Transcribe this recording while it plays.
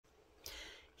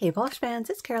Hey polish fans,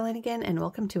 it's Caroline again and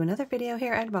welcome to another video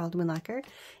here at Lacquer.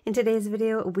 In today's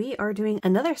video we are doing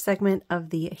another segment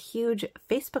of the huge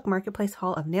Facebook Marketplace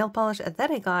haul of nail polish that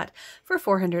I got for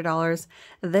 $400.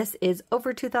 This is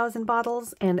over 2,000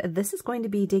 bottles and this is going to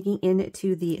be digging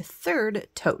into the third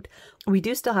tote. We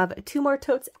do still have two more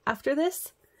totes after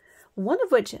this. One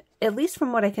of which, at least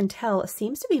from what I can tell,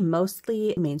 seems to be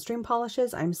mostly mainstream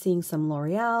polishes. I'm seeing some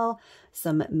L'Oreal,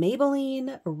 some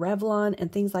Maybelline, Revlon,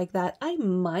 and things like that. I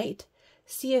might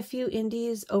see a few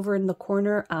indies over in the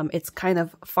corner. It's kind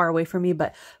of far away from me,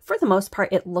 but for the most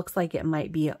part, it looks like it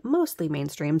might be mostly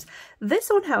mainstreams. This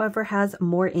one, however, has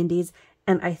more indies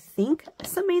and I think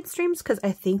some mainstreams because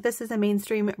I think this is a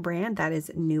mainstream brand, that is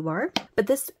Nubar. But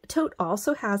this tote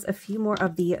also has a few more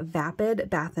of the Vapid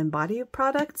Bath and Body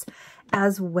products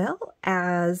as well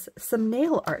as some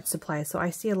nail art supplies. So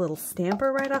I see a little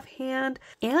stamper right offhand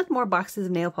and more boxes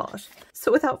of nail polish.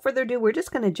 So without further ado, we're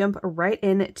just going to jump right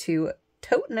into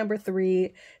tote number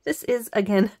 3. This is,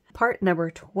 again, part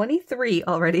number 23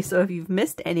 already. So if you've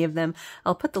missed any of them,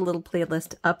 I'll put the little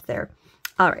playlist up there.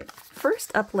 All right,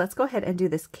 first up, let's go ahead and do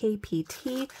this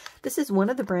KPT. This is one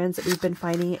of the brands that we've been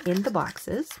finding in the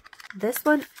boxes. This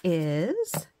one is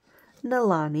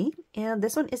Nalani, and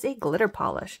this one is a glitter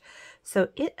polish. So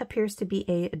it appears to be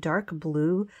a dark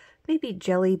blue, maybe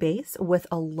jelly base with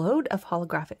a load of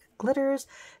holographic glitters.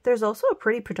 There's also a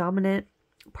pretty predominant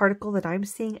particle that I'm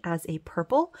seeing as a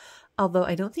purple, although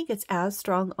I don't think it's as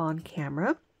strong on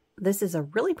camera. This is a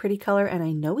really pretty color, and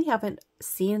I know we haven't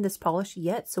seen this polish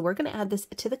yet, so we're going to add this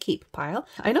to the keep pile.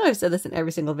 I know I've said this in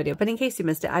every single video, but in case you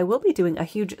missed it, I will be doing a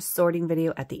huge sorting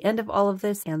video at the end of all of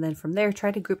this, and then from there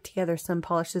try to group together some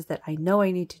polishes that I know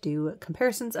I need to do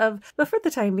comparisons of. But for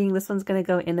the time being, this one's going to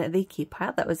go in the keep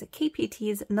pile. That was a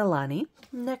KPT's Nalani.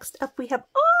 Next up, we have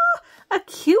a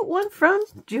cute one from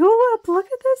Julep. Look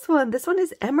at this one. This one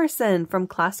is Emerson from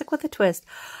Classic with a Twist.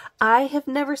 I have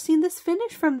never seen this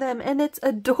finish from them, and it's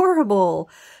adorable.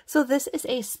 So this is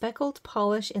a speckled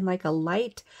polish in like a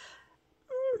light,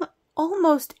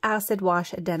 almost acid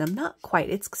wash denim. Not quite.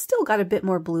 It's still got a bit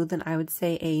more blue than I would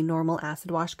say a normal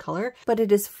acid wash color, but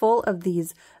it is full of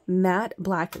these matte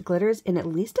black glitters in at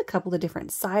least a couple of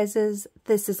different sizes.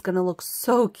 This is going to look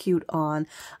so cute on.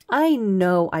 I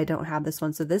know I don't have this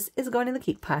one, so this is going in the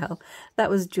keep pile.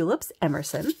 That was Julep's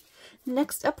Emerson.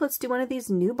 Next up, let's do one of these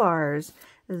Nubars.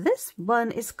 This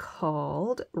one is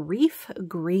called Reef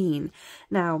Green.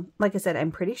 Now, like I said,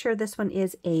 I'm pretty sure this one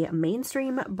is a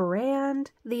mainstream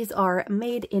brand. These are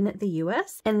made in the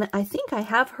US, and I think I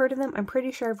have heard of them. I'm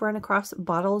pretty sure I've run across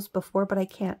bottles before, but I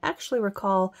can't actually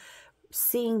recall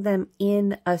seeing them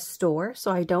in a store,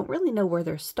 so I don't really know where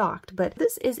they're stocked. But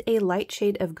this is a light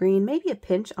shade of green, maybe a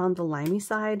pinch on the limey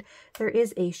side. There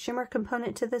is a shimmer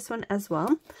component to this one as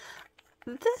well.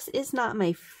 This is not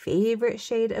my favorite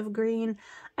shade of green.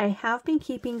 I have been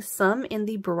keeping some in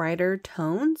the brighter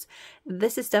tones.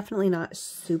 This is definitely not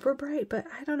super bright, but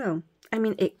I don't know. I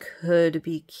mean, it could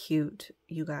be cute,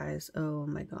 you guys. Oh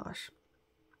my gosh.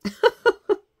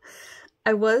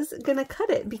 I was gonna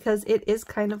cut it because it is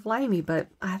kind of limey, but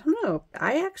I don't know.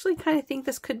 I actually kind of think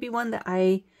this could be one that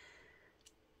I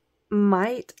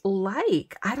might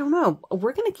like. I don't know.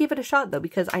 We're gonna give it a shot though,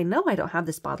 because I know I don't have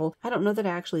this bottle. I don't know that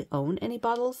I actually own any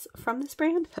bottles from this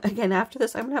brand. Again, after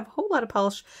this I'm gonna have a whole lot of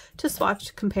polish to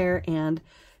swatch, compare, and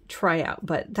try out,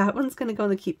 but that one's gonna go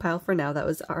in the keep pile for now. That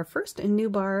was our first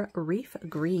Nubar Reef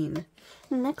Green.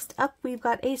 Next up, we've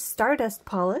got a Stardust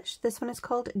polish. This one is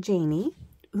called Janie.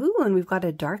 Ooh, and we've got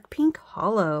a dark pink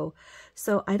hollow.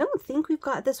 So I don't think we've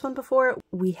got this one before.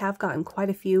 We have gotten quite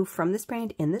a few from this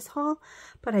brand in this haul,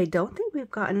 but I don't think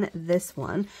we've gotten this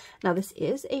one. Now this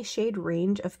is a shade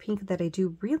range of pink that I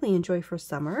do really enjoy for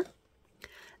summer.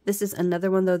 This is another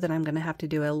one though that I'm going to have to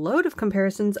do a load of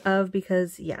comparisons of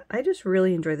because yeah, I just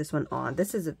really enjoy this one on.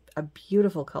 This is a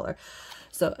beautiful color.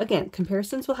 So again,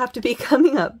 comparisons will have to be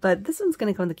coming up, but this one's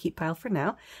going to go in the keep pile for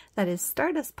now. That is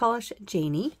Stardust Polish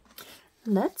Janie.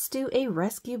 Let's do a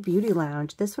Rescue Beauty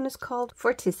Lounge. This one is called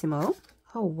Fortissimo.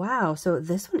 Oh wow, so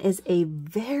this one is a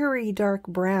very dark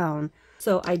brown.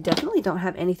 So I definitely don't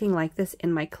have anything like this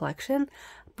in my collection.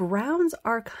 Browns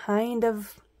are kind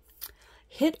of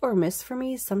hit or miss for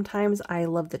me. Sometimes I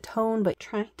love the tone, but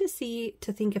trying to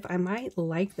think if I might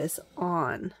like this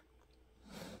on.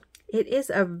 It is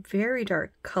a very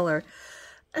dark color.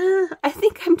 I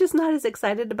think I'm just not as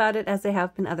excited about it as I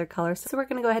have been other colors. So we're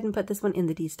going to go ahead and put this one in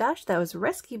the D-stash. That was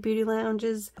Rescue Beauty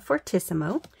Lounge's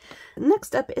Fortissimo.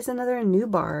 Next up is another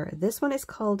Nubar. This one is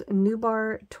called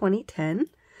Nubar 2010.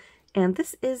 And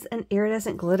this is an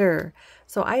iridescent glitter.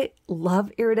 So I love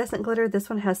iridescent glitter. This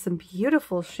one has some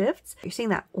beautiful shifts. You're seeing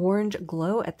that orange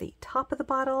glow at the top of the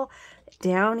bottle.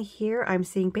 Down here, I'm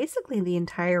seeing basically the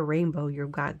entire rainbow.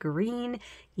 You've got green,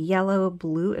 yellow,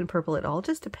 blue, and purple. It all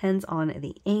just depends on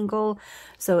the angle.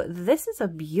 So this is a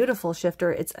beautiful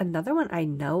shifter. It's another one I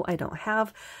know I don't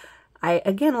have. I,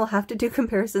 again, will have to do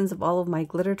comparisons of all of my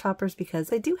glitter toppers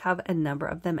because I do have a number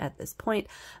of them at this point,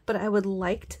 but I would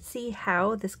like to see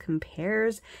how this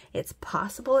compares. It's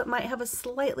possible it might have a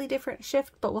slightly different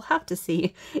shift, but we'll have to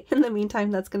see. In the meantime,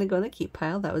 that's going to go in the keep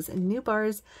pile. That was New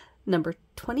Bars number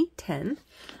 2010.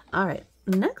 All right,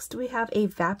 next we have a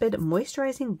Vapid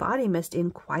Moisturizing Body Mist in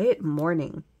Quiet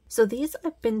Morning. So these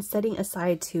I've been setting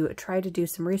aside to try to do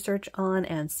some research on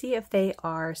and see if they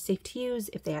are safe to use,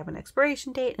 if they have an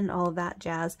expiration date and all of that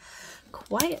jazz.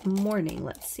 Quiet Morning.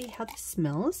 Let's see how this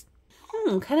smells.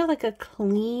 Kind of like a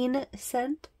clean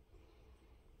scent.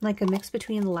 Like a mix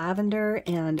between lavender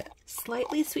and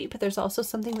slightly sweet, but there's also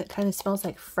something that kind of smells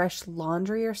like fresh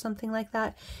laundry or something like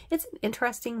that. It's an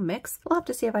interesting mix. We'll have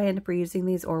to see if I end up reusing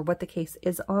these or what the case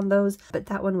is on those, but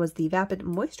that one was the Vapid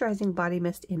Moisturizing Body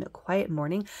Mist in Quiet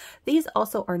Morning. These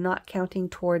also are not counting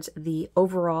towards the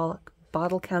overall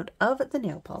bottle count of the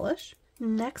nail polish.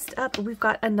 Next up, we've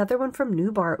got another one from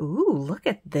New Bar. Ooh, look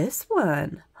at this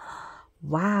one.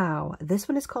 Wow, this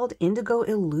one is called Indigo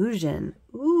Illusion.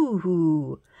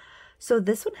 Ooh. So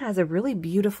this one has a really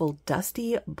beautiful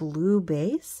dusty blue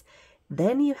base.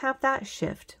 Then you have that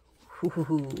shift.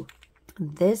 Ooh,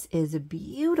 this is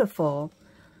beautiful.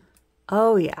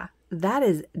 Oh yeah, that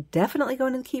is definitely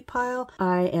going in the keep pile.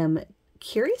 I am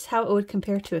curious how it would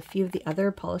compare to a few of the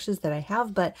other polishes that I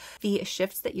have, but the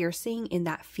shifts that you're seeing in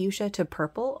that fuchsia to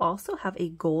purple also have a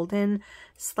golden,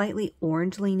 slightly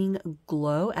orange leaning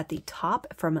glow at the top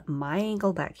from my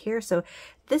angle back here. So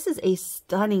this is a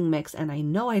stunning mix and I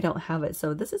know I don't have it,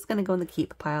 so this is going to go in the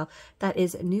keep pile. That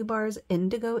is New Bar's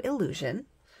Indigo Illusion.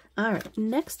 All right,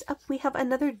 next up we have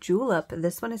another julep.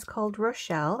 This one is called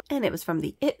Rochelle and it was from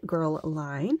the It Girl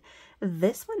line.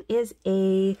 This one is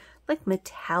a like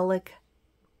metallic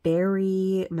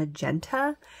berry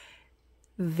magenta.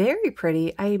 Very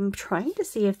pretty. I'm trying to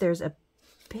see if there's a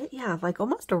bit, yeah, like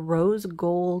almost a rose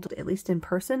gold, at least in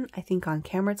person. I think on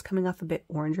camera it's coming off a bit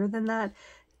oranger than that.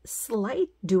 Slight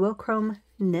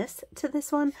duochrome-ness to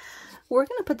this one. We're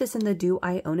going to put this in the Do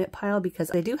I Own It pile because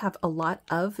I do have a lot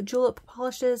of julep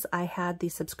polishes. I had the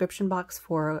subscription box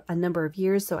for a number of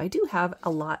years, so I do have a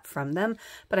lot from them,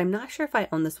 but I'm not sure if I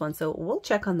own this one, so we'll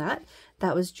check on that.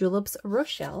 That was Julep's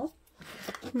Rochelle.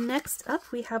 Next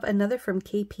up, we have another from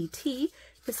KPT.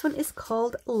 This one is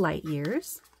called Light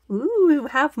Years. Ooh, we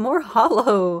have more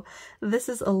holo. This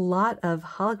is a lot of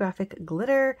holographic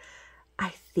glitter. I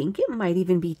think it might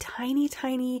even be tiny,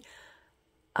 tiny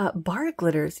bar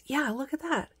glitters. Yeah, look at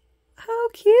that. How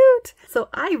cute. So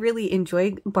I really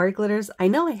enjoy bar glitters. I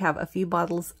know I have a few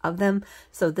bottles of them,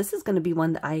 so this is going to be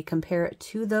one that I compare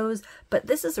to those, but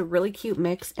this is a really cute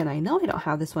mix, and I know I don't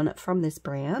have this one from this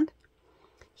brand.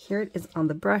 Here it is on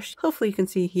the brush. Hopefully you can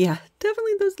see, yeah,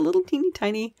 definitely those little teeny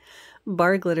tiny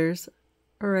bar glitters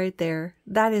right there.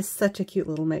 That is such a cute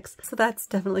little mix. So that's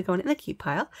definitely going in the keep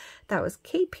pile. That was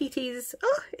KPT's,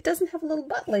 oh, it doesn't have a little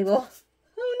butt label.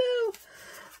 Oh no.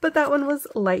 But that one was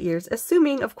Light Years,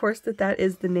 assuming of course that that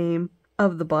is the name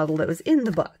of the bottle that was in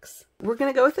the box. We're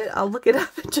gonna go with it. I'll look it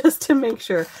up just to make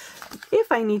sure.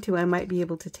 If I need to, I might be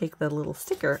able to take the little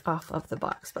sticker off of the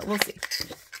box, but we'll see.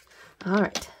 All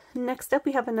right. Next up,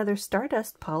 we have another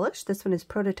Stardust polish. This one is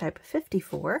Prototype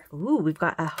 54. Ooh, we've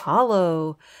got a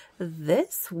holo.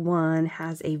 This one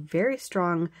has a very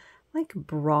strong, like,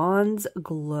 bronze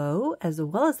glow, as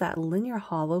well as that linear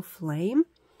holo flame.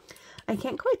 I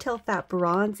can't quite tell if that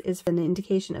bronze is an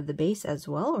indication of the base as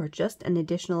well, or just an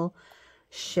additional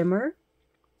shimmer.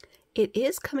 It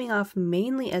is coming off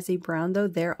mainly as a brown, though,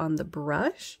 there on the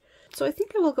brush. So I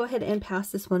think I will go ahead and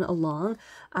pass this one along.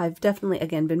 I've definitely,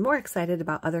 again, been more excited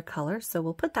about other colors, so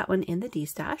we'll put that one in the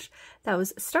D-stash. That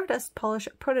was Stardust Polish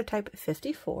Prototype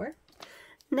 54.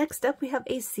 Next up, we have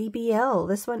a CBL.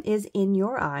 This one is In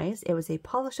Your Eyes. It was a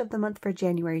Polish of the Month for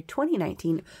January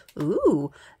 2019.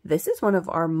 Ooh, this is one of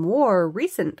our more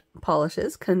recent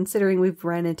polishes, considering we've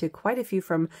ran into quite a few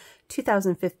from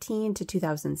 2015 to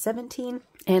 2017.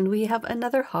 And we have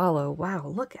another holo. Wow,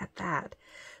 look at that.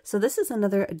 So this is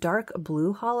another dark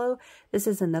blue holo. This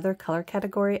is another color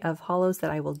category of holos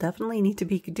that I will definitely need to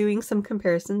be doing some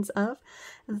comparisons of.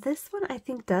 This one I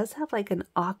think does have like an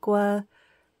aqua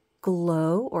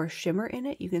glow or shimmer in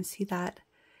it. You can see that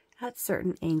at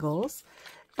certain angles.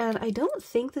 And I don't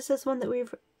think this is one that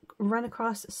we've run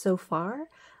across so far.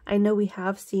 I know we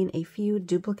have seen a few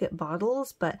duplicate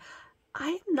bottles, but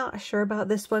I'm not sure about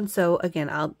this one, so again,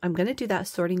 I'm going to do that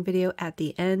sorting video at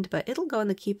the end, but it'll go in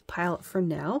the keep pile for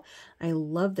now. I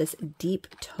love this deep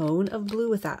tone of blue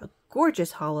with that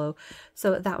gorgeous hollow.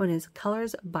 So that one is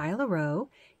Colors by LaRoe,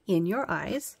 In Your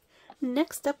Eyes.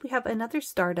 Next up, we have another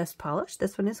Stardust polish.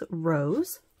 This one is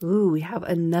Rose. Ooh, we have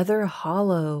another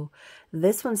hollow.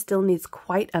 This one still needs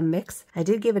quite a mix. I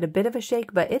did give it a bit of a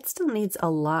shake, but it still needs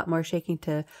a lot more shaking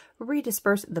to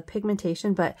redisperse the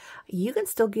pigmentation, but you can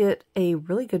still get a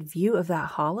really good view of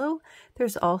that hollow.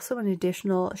 There's also an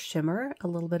additional shimmer, a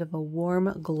little bit of a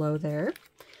warm glow there.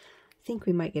 I think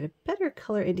we might get a better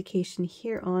color indication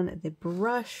here on the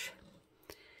brush.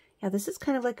 Yeah, this is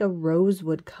kind of like a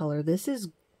rosewood color. This is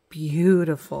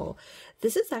beautiful.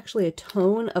 This is actually a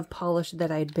tone of polish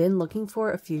that I'd been looking for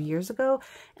a few years ago,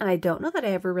 and I don't know that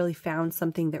I ever really found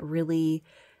something that really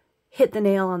hit the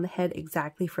nail on the head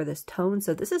exactly for this tone,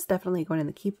 so this is definitely going in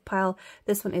the keep pile.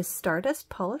 This one is Stardust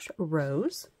Polish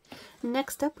Rose.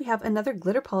 Next up, we have another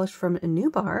glitter polish from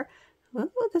Nubar. Well,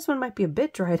 this one might be a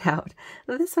bit dried out.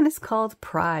 This one is called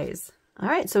Prize. All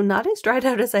right, so not as dried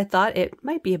out as I thought. It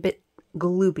might be a bit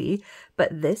glooby,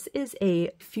 but this is a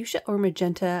fuchsia or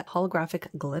magenta holographic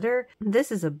glitter.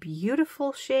 This is a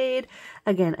beautiful shade.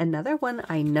 Again, another one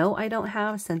I know I don't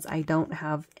have since I don't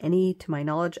have any, to my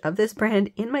knowledge, of this brand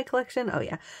in my collection. Oh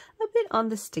yeah, a bit on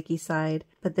the sticky side,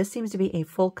 but this seems to be a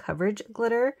full coverage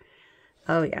glitter.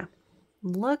 Oh yeah,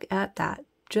 look at that.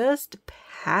 Just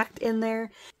packed in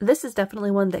there. This is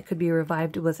definitely one that could be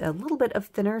revived with a little bit of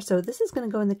thinner, so this is going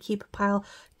to go in the keep pile.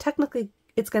 Technically,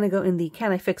 it's going to go in the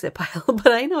can I fix it pile,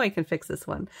 but I know I can fix this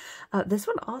one. This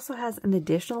one also has an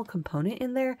additional component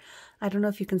in there. I don't know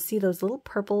if you can see those little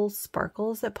purple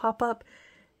sparkles that pop up.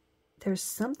 There's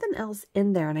something else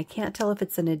in there, and I can't tell if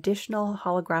it's an additional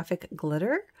holographic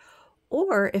glitter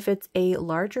or if it's a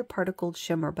larger particled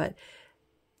shimmer, but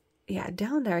yeah,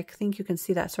 down there I think you can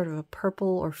see that sort of a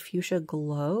purple or fuchsia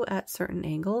glow at certain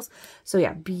angles. So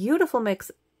yeah, beautiful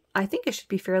mix. I think it should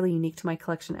be fairly unique to my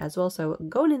collection as well, so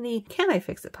going in the can I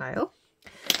fix it pile.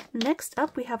 Next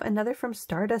up, we have another from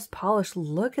Stardust Polish.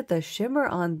 Look at the shimmer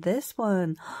on this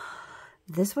one.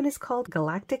 This one is called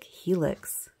Galactic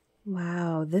Helix.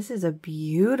 Wow, this is a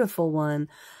beautiful one.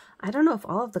 I don't know if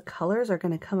all of the colors are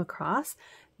going to come across.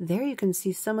 There you can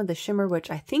see some of the shimmer, which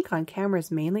I think on camera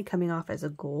is mainly coming off as a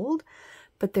gold,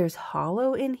 but there's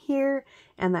hollow in here,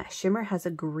 and that shimmer has a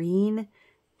green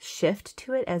shift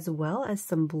to it, as well as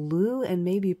some blue and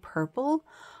maybe purple,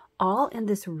 all in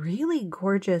this really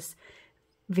gorgeous,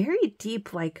 very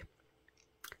deep, like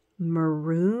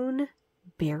maroon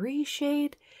berry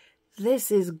shade.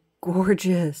 This is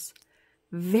gorgeous.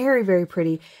 Very, very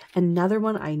pretty. Another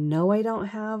one I know I don't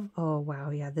have. Oh, wow.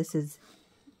 Yeah, this is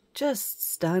just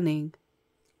stunning.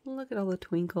 Look at all the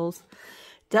twinkles.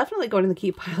 Definitely going in the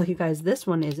keep pile, you guys. This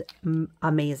one is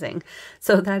amazing.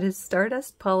 So that is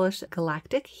Stardust Polish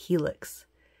Galactic Helix.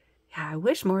 Yeah, I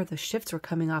wish more of the shifts were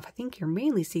coming off. I think you're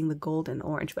mainly seeing the gold and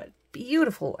orange, but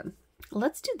beautiful one.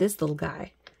 Let's do this little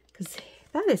guy, because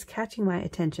that is catching my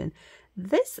attention.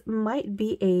 This might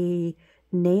be a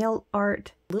nail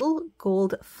art little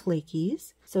gold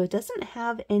flakies. So it doesn't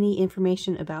have any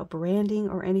information about branding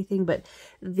or anything, but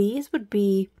these would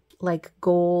be like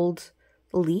gold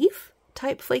leaf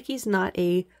type flakies, not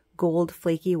a gold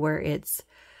flaky where it's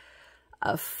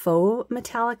a faux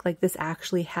metallic. Like this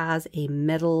actually has a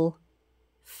metal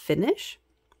finish.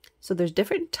 So there's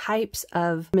different types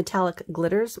of metallic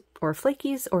glitters or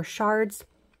flakies or shards.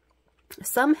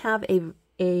 Some have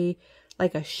a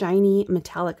like a shiny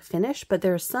metallic finish, but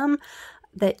there are some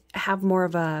that have more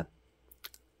of a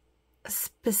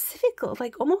specific,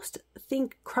 like almost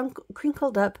think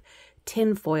crinkled up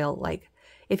tin foil. Like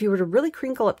if you were to really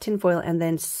crinkle up tin foil and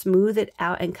then smooth it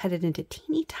out and cut it into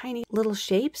teeny tiny little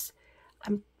shapes, I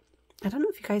don't know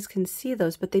if you guys can see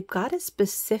those, but they've got a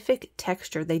specific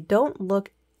texture. They don't look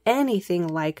anything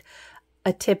like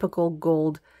a typical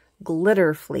gold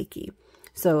glitter flaky.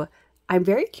 So I'm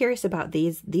very curious about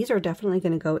these. These are definitely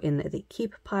going to go in the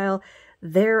keep pile.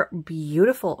 They're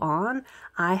beautiful on.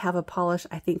 I have a polish,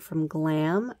 I think from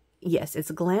Glam. Yes, it's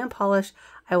a Glam polish.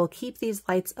 I will keep these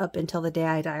lights up until the day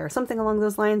I die or something along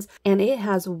those lines. And it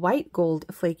has white gold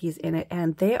flakies in it,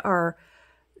 and they are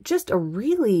just a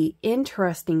really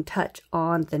interesting touch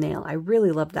on the nail. I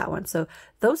really love that one. So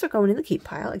those are going in the keep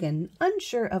pile. Again,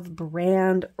 unsure of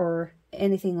brand or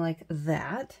anything like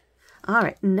that. All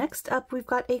right, next up, we've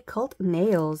got a Cult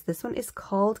Nails. This one is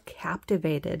called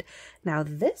Captivated. Now,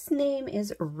 this name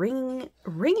is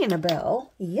ringing a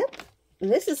bell. Yep,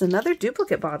 this is another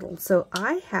duplicate bottle. So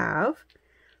I have,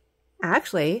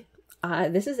 actually,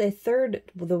 this is the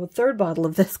third bottle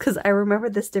of this, because I remember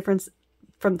this difference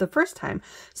from the first time.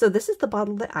 So this is the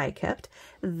bottle that I kept.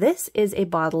 This is a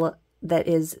bottle that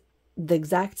is the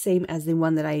exact same as the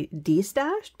one that I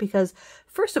destashed, because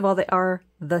first of all, they are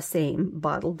the same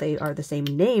bottle. They are the same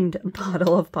named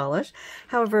bottle of polish.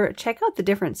 However, check out the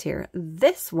difference here.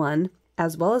 This one,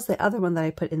 as well as the other one that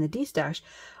I put in the destash,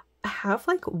 have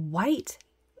like white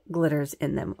glitters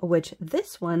in them, which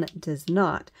this one does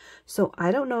not. So I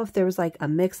don't know if there was like a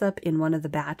mix up in one of the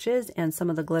batches and some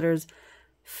of the glitters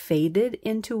faded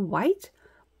into white,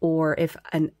 or if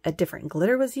a different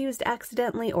glitter was used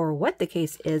accidentally, or what the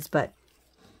case is, but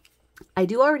I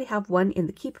do already have one in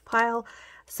the keep pile.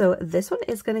 So this one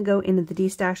is going to go into the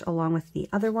destash along with the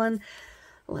other one.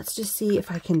 Let's just see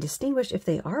if I can distinguish if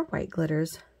they are white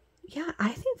glitters. Yeah, I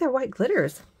think they're white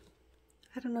glitters.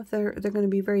 I don't know if they're going to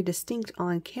be very distinct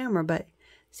on camera, but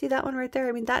see that one right there?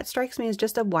 I mean, that strikes me as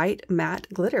just a white matte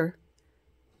glitter.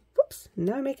 Whoops,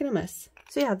 now I'm making a mess.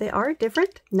 So yeah, they are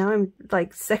different. Now I'm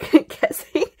like second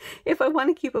guessing if I want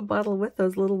to keep a bottle with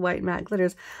those little white matte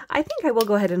glitters. I think I will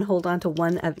go ahead and hold on to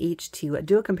one of each to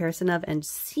do a comparison of and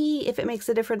see if it makes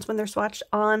a difference when they're swatched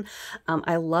on.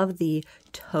 I love the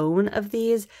tone of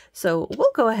these, so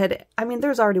we'll go ahead. I mean,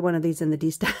 there's already one of these in the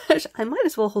destash. I might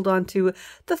as well hold on to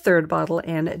the third bottle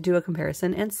and do a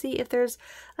comparison and see if there's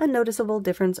a noticeable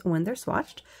difference when they're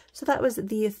swatched. So that was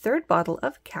the third bottle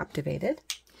of Captivated.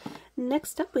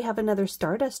 Next up, we have another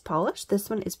Stardust polish.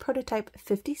 This one is prototype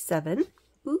 57.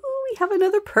 Ooh, we have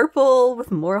another purple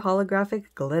with more holographic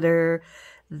glitter.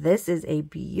 This is a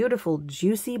beautiful,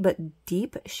 juicy, but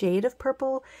deep shade of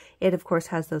purple. It, of course,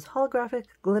 has those holographic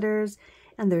glitters,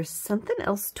 and there's something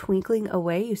else twinkling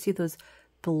away. You see those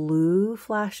blue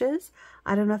flashes.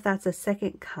 I don't know if that's a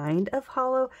second kind of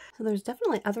hollow. So there's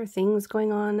definitely other things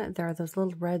going on. There are those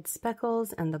little red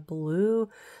speckles and the blue.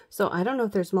 So I don't know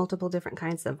if there's multiple different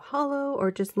kinds of hollow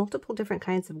or just multiple different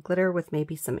kinds of glitter with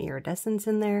maybe some iridescence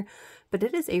in there. But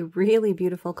it is a really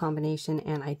beautiful combination,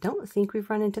 and I don't think we've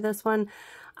run into this one.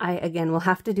 I, again, will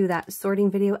have to do that sorting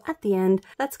video at the end.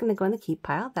 That's going to go in the keep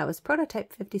pile. That was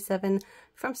prototype 57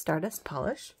 from Stardust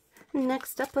Polish.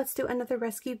 Next up, let's do another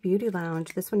Rescue Beauty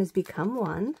Lounge. This one is Become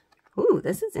One. Ooh,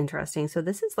 this is interesting. So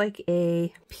this is like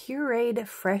a pureed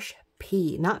fresh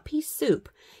pea, not pea soup.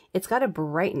 It's got a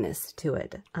brightness to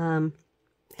it.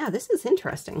 Yeah, this is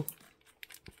interesting.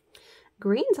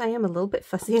 Greens I am a little bit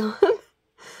fussy on.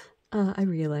 I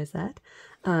realize that.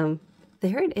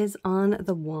 There it is on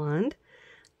the wand.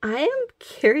 I am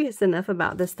curious enough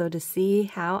about this though to see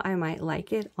how I might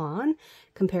like it on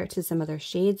compared to some other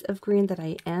shades of green that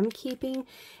I am keeping.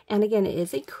 And again, it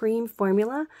is a cream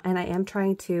formula, and I am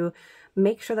trying to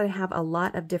make sure that I have a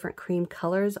lot of different cream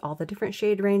colors, all the different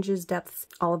shade ranges, depths,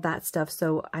 all of that stuff.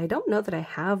 So I don't know that I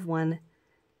have one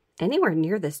anywhere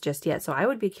near this just yet. So I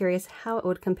would be curious how it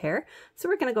would compare. So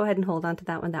we're going to go ahead and hold on to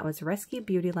that one. That was Rescue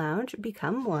Beauty Lounge,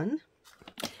 Become One.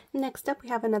 Next up, we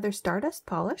have another Stardust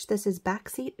polish. This is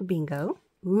Backseat Bingo.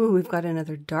 Ooh, we've got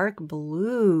another dark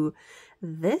blue.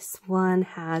 This one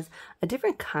has a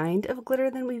different kind of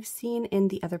glitter than we've seen in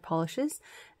the other polishes.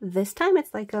 This time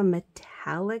it's like a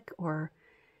metallic, or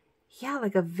yeah,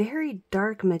 like a very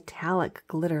dark metallic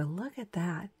glitter. Look at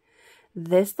that.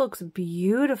 This looks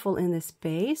beautiful in this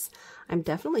base. I'm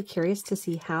definitely curious to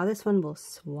see how this one will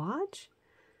swatch.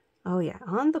 Oh yeah,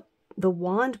 on the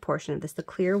wand portion of this, the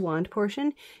clear wand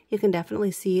portion, you can definitely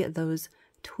see those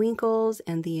twinkles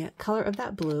and the color of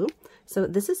that blue. So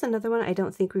this is another one I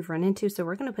don't think we've run into, so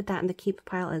we're going to put that in the keep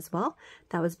pile as well.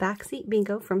 That was Backseat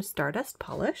Bingo from Stardust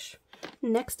Polish.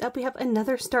 Next up, we have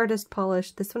another Stardust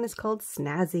polish. This one is called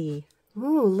Snazzy.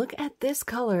 Ooh, look at this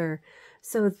color.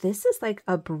 So this is like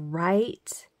a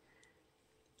bright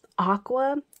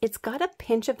aqua. It's got a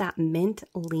pinch of that mint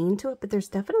lean to it, but there's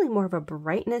definitely more of a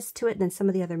brightness to it than some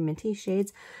of the other minty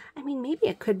shades. I mean, maybe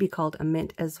it could be called a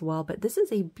mint as well, but this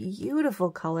is a beautiful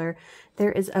color.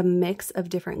 There is a mix of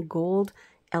different gold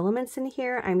elements in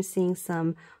here. I'm seeing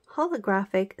some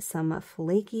holographic, some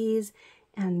flakies,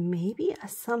 and maybe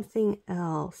something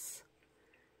else.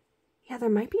 Yeah, there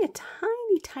might be a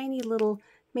tiny, tiny little,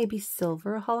 maybe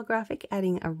silver holographic,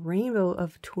 adding a rainbow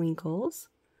of twinkles.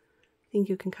 I think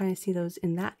you can kind of see those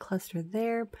in that cluster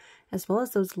there, as well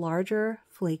as those larger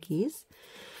flakies.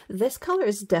 This color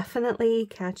is definitely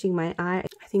catching my eye.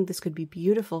 I think this could be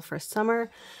beautiful for summer.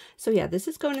 So yeah, this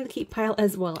is going in the keep pile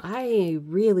as well. I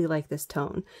really like this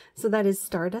tone. So that is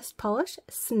Stardust Polish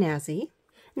Snazzy.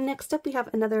 Next up, we have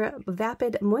another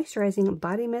Vapid Moisturizing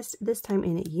Body Mist, this time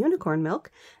in Unicorn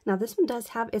Milk. Now, this one does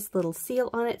have its little seal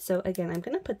on it, so again, I'm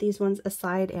going to put these ones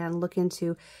aside and look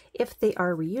into if they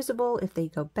are reusable, if they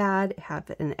go bad,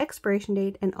 have an expiration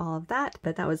date, and all of that.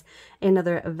 But that was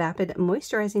another Vapid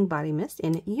Moisturizing Body Mist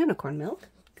in Unicorn Milk.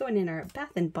 going in our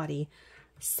Bath and Body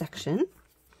section.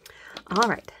 All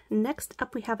right, next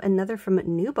up we have another from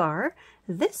New Bar.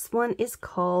 This one is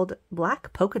called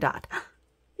Black Polka Dot.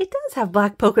 It does have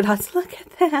black polka dots, look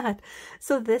at that.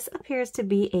 So this appears to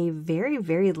be a very,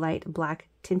 very light black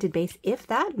tinted base. If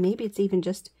that, maybe it's even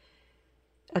just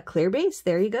a clear base.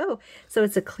 There you go. So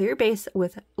it's a clear base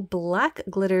with black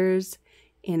glitters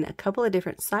in a couple of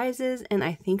different sizes. And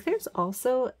I think there's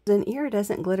also an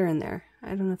iridescent glitter in there. I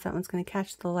don't know if that one's going to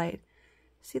catch the light.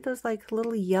 See those like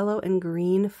little yellow and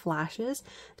green flashes?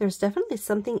 There's definitely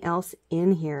something else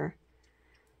in here.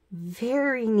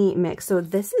 Very neat mix. So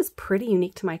this is pretty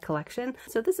unique to my collection.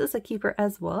 So this is a keeper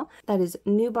as well. That is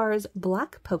New Bar's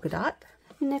Black Polka Dot.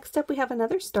 Next up we have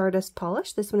another Stardust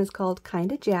polish. This one is called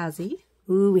Kinda Jazzy.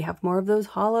 Ooh, we have more of those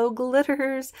hollow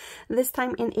glitters, this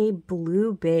time in a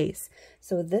blue base.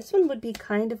 So this one would be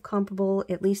kind of comparable,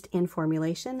 at least in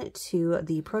formulation, to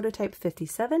the Prototype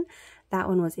 57. That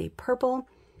one was a purple.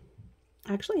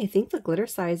 Actually, I think the glitter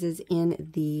sizes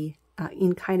in the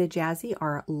Kinda Jazzy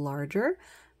are larger,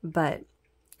 but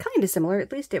kind of similar.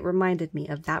 At least it reminded me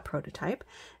of that prototype.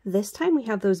 This time we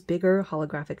have those bigger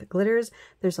holographic glitters.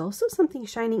 There's also something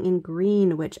shining in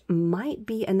green, which might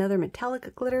be another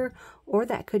metallic glitter, or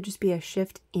that could just be a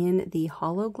shift in the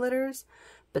hollow glitters.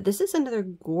 But this is another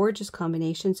gorgeous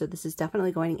combination, so this is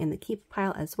definitely going in the keep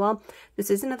pile as well. This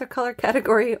is another color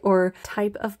category or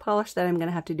type of polish that I'm going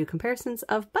to have to do comparisons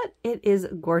of, but it is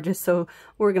gorgeous, so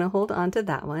we're going to hold on to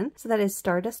that one. So that is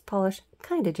Stardust Polish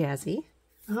Kinda Jazzy.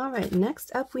 All right,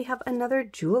 next up we have another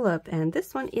julep, and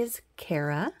this one is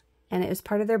Cara, and it is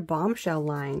part of their Bombshell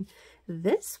line.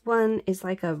 This one is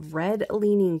like a red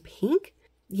leaning pink.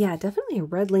 Yeah, definitely a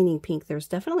red leaning pink. There's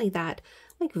definitely that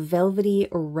like velvety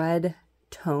red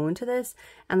tone to this,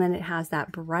 and then it has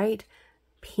that bright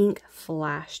pink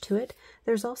flash to it.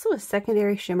 There's also a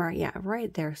secondary shimmer, yeah,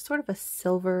 right there, sort of a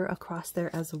silver across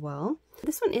there as well.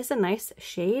 This one is a nice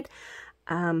shade.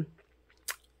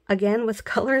 Again, with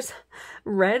colors,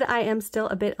 red, I am still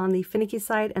a bit on the finicky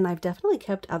side, and I've definitely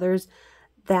kept others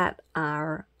that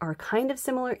are kind of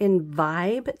similar in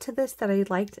vibe to this that I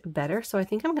liked better. So I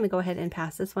think I'm going to go ahead and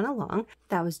pass this one along.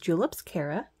 That was Julep's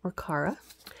Cara, or Cara.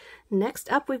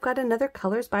 Next up, we've got another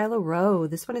Colors by Leroux.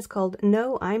 This one is called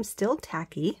No, I'm Still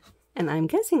Tacky, and I'm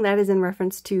guessing that is in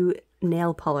reference to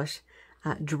nail polish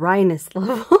dryness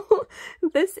level.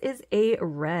 This is a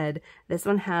red. This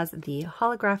one has the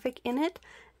holographic in it.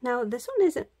 Now, this one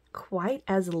isn't quite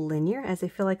as linear as I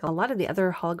feel like a lot of the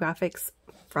other holographics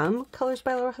from Colors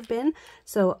by Leroux have been.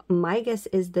 So my guess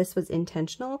is this was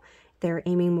intentional. They're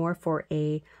aiming more for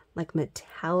a like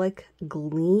metallic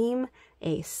gleam,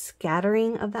 a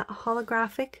scattering of that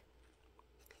holographic.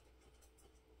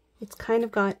 It's kind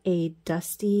of got a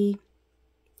dusty,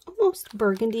 almost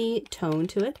burgundy tone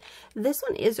to it. This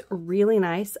one is really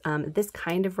nice. This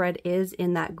kind of red is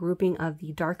in that grouping of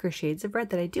the darker shades of red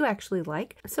that I do actually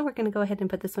like. So we're going to go ahead and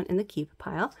put this one in the keep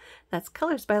pile. That's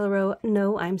Colors by Leroux,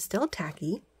 No, I'm Still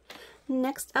Tacky.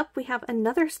 Next up, we have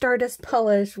another Stardust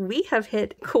polish. We have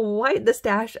hit quite the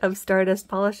stash of Stardust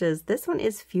polishes. This one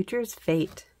is Future's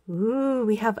Fate. Ooh,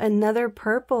 we have another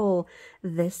purple.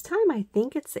 This time I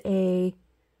think it's a,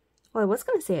 well, I was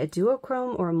going to say a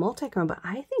duochrome or a multichrome, but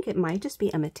I think it might just be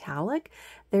a metallic.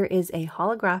 There is a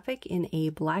holographic in a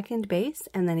blackened base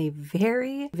and then a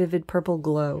very vivid purple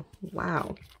glow.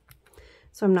 Wow.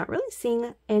 So I'm not really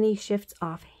seeing any shifts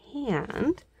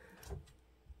offhand.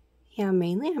 Yeah,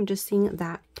 mainly I'm just seeing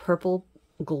that purple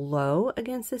glow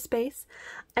against this base.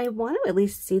 I want to at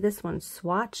least see this one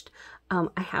swatched.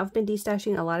 I have been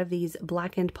destashing a lot of these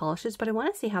blackened polishes, but I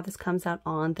want to see how this comes out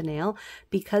on the nail.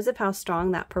 Because of how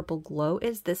strong that purple glow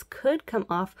is, this could come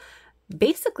off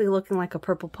basically looking like a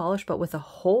purple polish, but with a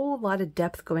whole lot of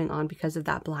depth going on because of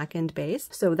that blackened base.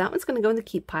 So that one's going to go in the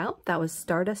keep pile. That was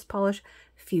Stardust Polish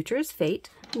Future's Fate.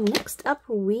 Next up,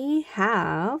 we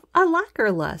have a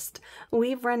Lacquer Lust.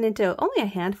 We've run into only a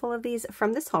handful of these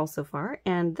from this haul so far,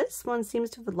 and this one seems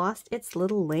to have lost its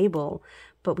little label.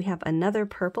 But we have another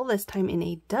purple, this time in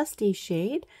a dusty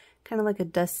shade, kind of like a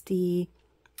dusty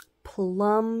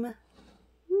plum.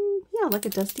 Yeah, like a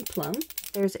dusty plum.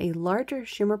 There's a larger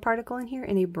shimmer particle in here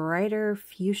and a brighter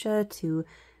fuchsia to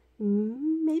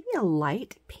maybe a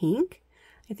light pink.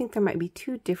 I think there might be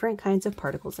two different kinds of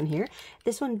particles in here.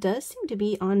 This one does seem to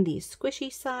be on the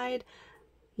squishy side.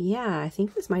 Yeah, I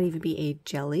think this might even be a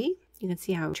jelly. You can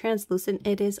see how translucent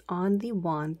it is on the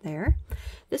wand there.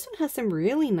 This one has some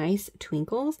really nice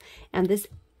twinkles, and this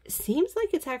seems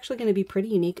like it's actually going to be pretty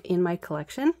unique in my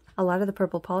collection. A lot of the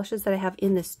purple polishes that I have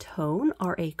in this tone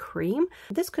are a cream.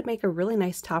 This could make a really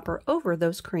nice topper over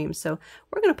those creams. So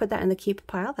we're going to put that in the keep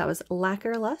pile. That was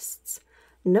Lacquer Lust's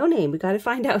No name. We got to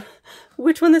find out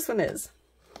which one this one is.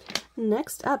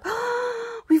 Next up,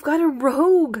 we've got a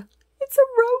Rogue. It's a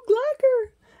Rogue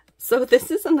Lacquer. So this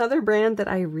is another brand that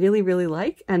I really, really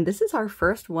like. And this is our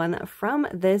first one from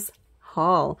this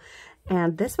haul.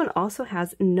 And this one also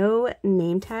has no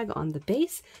name tag on the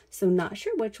base, so not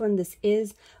sure which one this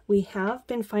is. We have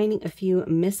been finding a few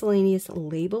miscellaneous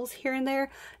labels here and there.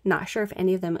 Not sure if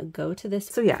any of them go to this.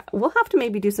 So yeah, we'll have to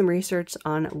maybe do some research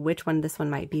on which one this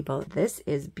one might be, but this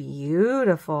is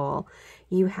beautiful.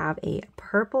 You have a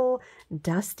purple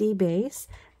dusty base.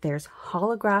 There's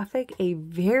holographic, a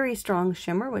very strong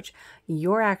shimmer, which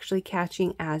you're actually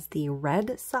catching as the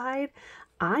red side.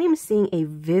 I'm seeing a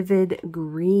vivid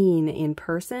green in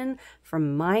person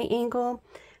from my angle.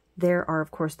 There are,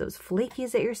 of course, those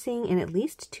flakies that you're seeing in at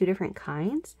least 2 different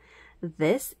kinds.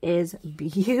 This is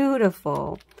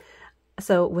beautiful.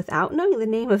 So without knowing the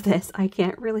name of this, I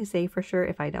can't really say for sure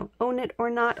if I don't own it or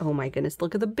not. Oh my goodness,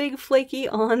 look at the big flaky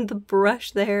on the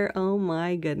brush there. Oh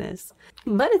my goodness.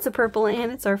 But it's a purple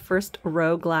and it's our first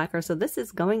Rogue Lacquer. So this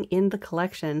is going in the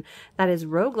collection. That is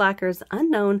Rogue Lacquer's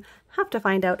Unknown. Have to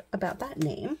find out about that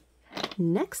name.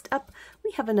 Next up,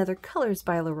 we have another Colors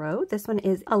by Leroux. This one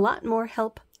is a lot more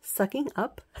help sucking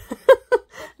up.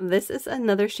 This is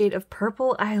another shade of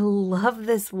purple. I love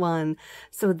this one.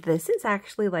 So this is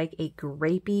actually like a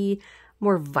grapey,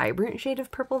 more vibrant shade of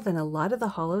purple than a lot of the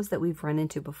hollows that we've run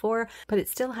into before, but it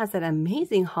still has that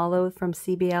amazing hollow from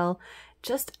CBL.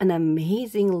 Just an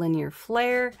amazing linear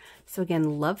flare. So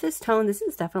again, love this tone. This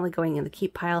is definitely going in the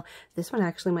keep pile. This one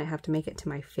actually might have to make it to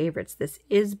my favorites. This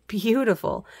is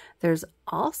beautiful. There's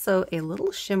also a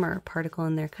little shimmer particle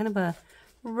in there, kind of a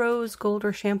rose gold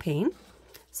or champagne.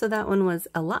 So that one was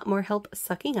a lot more help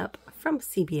sucking up from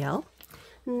CBL.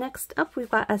 Next up, we've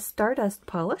got a Stardust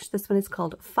polish. This one is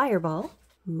called Fireball.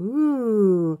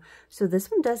 Ooh, so this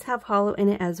one does have hollow in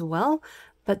it as well,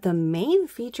 but the main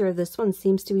feature of this one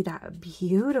seems to be that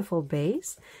beautiful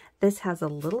base. This has a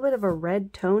little bit of a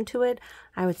red tone to it.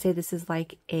 I would say this is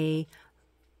like a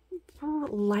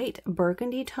light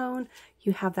burgundy tone.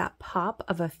 You have that pop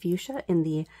of a fuchsia in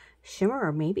the shimmer,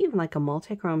 or maybe even like a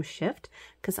multi-chrome shift,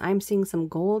 because I'm seeing some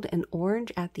gold and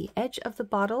orange at the edge of the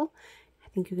bottle. I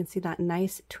think you can see that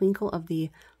nice twinkle of the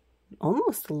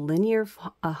almost linear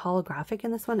holographic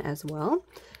in this one as well.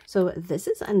 So this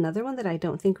is another one that I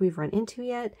don't think we've run into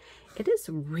yet. It is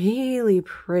really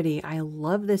pretty. I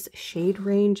love this shade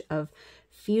range of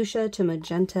fuchsia to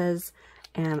magentas.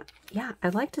 And yeah,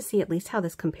 I'd like to see at least how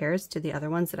this compares to the other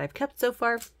ones that I've kept so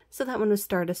far. So that one was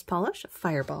Stardust Polish,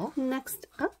 Fireball. Next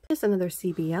up is another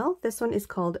CBL. This one is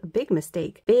called Big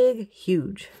Mistake. Big,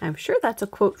 huge. I'm sure that's a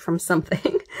quote from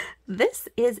something. This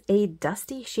is a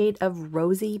dusty shade of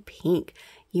rosy pink.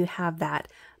 You have that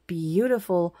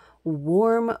beautiful,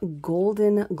 warm,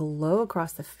 golden glow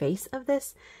across the face of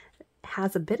this. It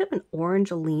has a bit of an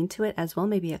orange lean to it as well,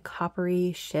 maybe a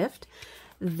coppery shift.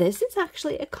 This is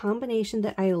actually a combination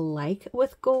that I like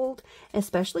with gold,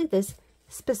 especially this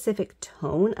specific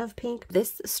tone of pink.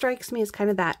 This strikes me as kind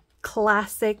of that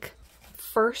classic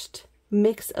first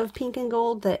mix of pink and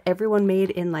gold that everyone made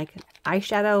in like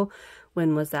eyeshadow.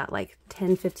 When was that? Like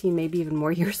 10, 15, maybe even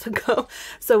more years ago.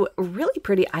 So really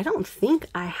pretty. I don't think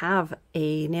I have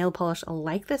a nail polish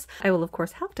like this. I will of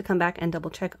course have to come back and double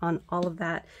check on all of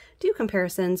that, do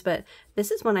comparisons, but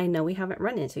this is one I know we haven't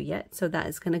run into yet. So that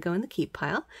is going to go in the keep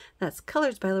pile. That's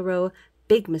Colors by Leroux,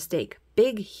 Big Mistake,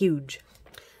 big, huge.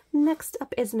 Next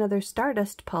up is another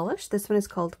Stardust polish. This one is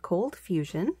called Cold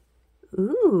Fusion.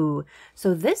 Ooh,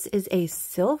 so this is a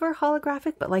silver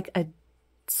holographic, but like a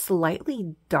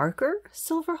slightly darker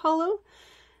silver hollow.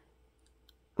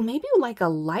 Maybe like a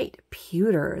light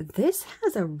pewter. This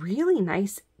has a really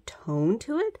nice tone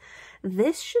to it.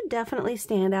 This should definitely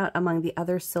stand out among the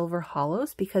other silver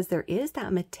hollows because there is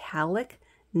that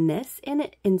metallicness in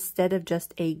it instead of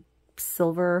just a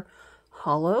silver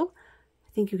hollow.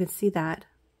 I think you can see that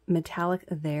metallic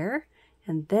there,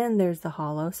 and then there's the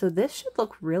hollow. So this should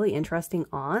look really interesting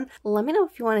on. Let me know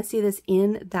if you want to see this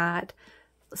in that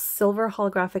silver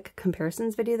holographic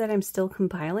comparisons video that I'm still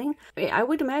compiling. I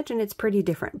would imagine it's pretty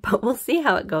different, but we'll see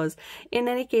how it goes. In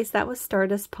any case, that was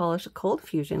Stardust Polish Cold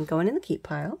Fusion going in the keep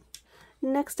pile.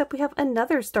 Next up, we have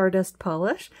another Stardust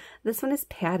polish. This one is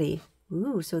Patty.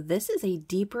 Ooh, so this is a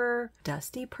deeper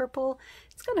dusty purple.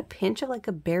 It's got a pinch of like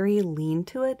a berry lean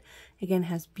to it. Again,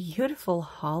 has beautiful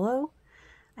hollow.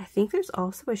 I think there's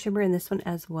also a shimmer in this one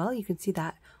as well. You can see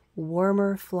that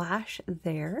warmer flash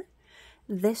there.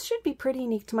 This should be pretty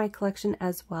unique to my collection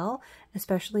as well,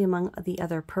 especially among the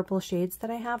other purple shades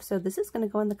that I have. So this is going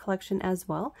to go in the collection as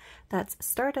well. That's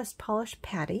Stardust Polish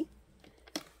Patty.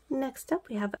 Next up,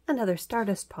 we have another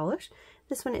Stardust polish.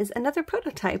 This one is another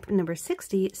prototype, number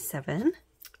 67.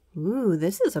 Ooh,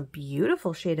 this is a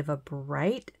beautiful shade of a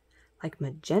bright, like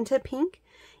magenta pink.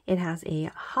 It has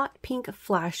a hot pink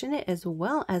flash in it as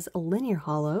well as a linear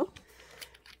hollow.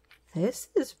 This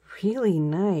is really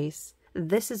nice.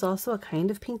 This is also a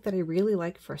kind of pink that I really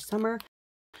like for summer.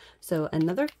 So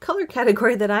another color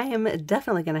category that I am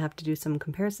definitely going to have to do some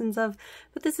comparisons of,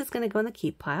 but this is going to go in the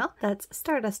keep pile. That's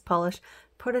Stardust Polish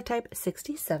Prototype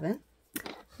 67.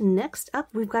 Next up,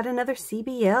 we've got another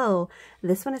CBL.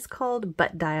 This one is called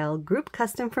Butt Dial Group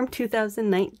Custom from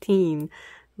 2019.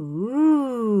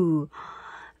 Ooh,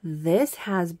 this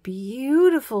has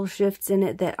beautiful shifts in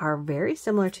it that are very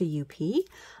similar to UP.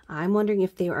 I'm wondering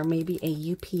if they are maybe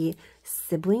a UP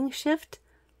sibling shift.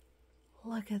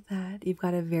 Look at that. You've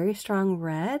got a very strong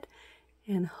red,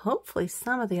 and hopefully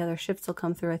some of the other shifts will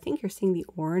come through. I think you're seeing the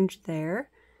orange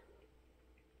there.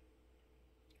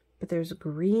 But there's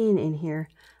green in here,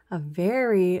 a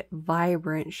very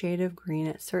vibrant shade of green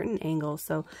at certain angles.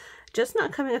 So just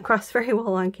not coming across very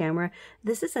well on camera.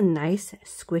 This is a nice,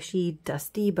 squishy,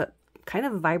 dusty, but kind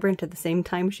of vibrant at the same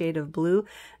time shade of blue.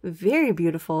 Very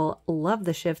beautiful. Love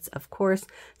the shifts, of course.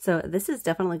 So this is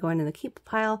definitely going in the keep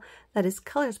pile. That is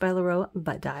Colors by Leroux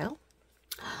Butt Dial.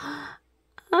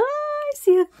 I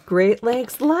see a Great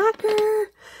Lakes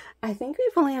Lacquer. I think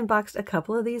we've only unboxed a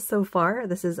couple of these so far.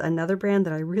 This is another brand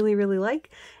that I really, really like.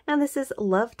 And this is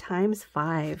Love Times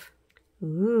 5.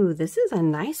 Ooh, this is a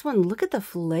nice one. Look at the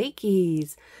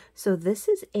flakies. So this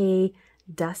is a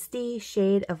dusty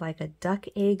shade of like a duck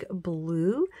egg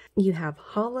blue. You have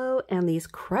hollow and these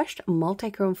crushed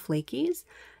multichrome flakies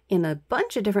in a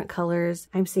bunch of different colors.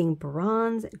 I'm seeing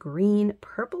bronze, green,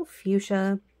 purple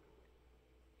fuchsia.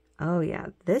 Oh yeah,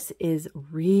 this is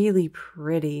really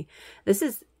pretty. This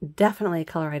is definitely a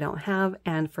color I don't have,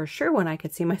 and for sure one I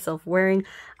could see myself wearing.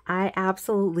 I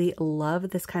absolutely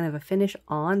love this kind of a finish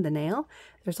on the nail.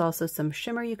 There's also some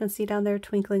shimmer you can see down there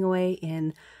twinkling away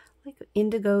in like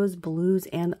indigos, blues,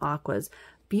 and aquas.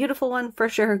 Beautiful one for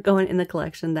sure going in the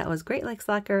collection. That was Great Lakes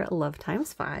Lacquer Love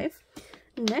Times 5.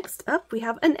 Next up, we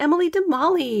have an Emily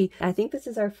DeMolly. I think this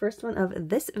is our first one of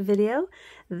this video.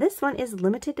 This one is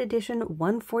limited edition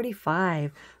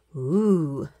 145.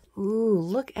 Ooh,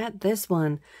 look at this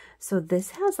one. So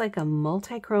this has like a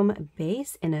multi-chrome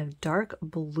base in a dark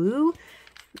blue,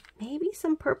 maybe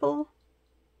some purple.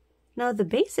 No, the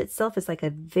base itself is like a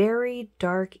very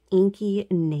dark inky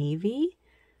navy.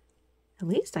 At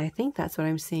least I think that's what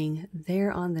I'm seeing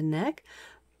there on the neck.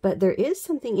 But there is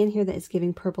something in here that is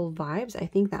giving purple vibes. I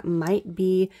think that might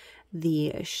be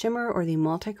the shimmer or the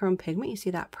multichrome pigment. You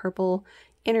see that purple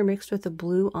intermixed with the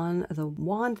blue on the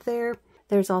wand there.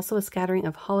 There's also a scattering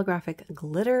of holographic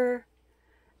glitter.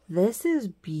 This is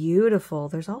beautiful.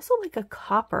 There's also like a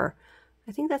copper.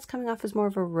 I think that's coming off as more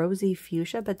of a rosy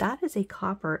fuchsia, but that is a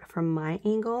copper from my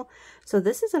angle. So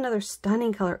this is another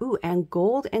stunning color. Ooh, and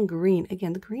gold and green.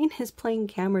 Again, the green is playing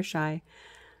camera shy.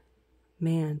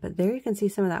 Man, but there you can see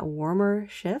some of that warmer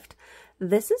shift.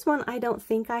 This is one I don't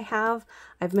think I have.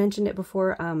 I've mentioned it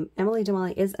before. Emily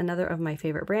DeMolly is another of my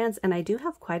favorite brands, and I do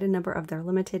have quite a number of their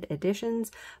limited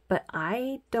editions, but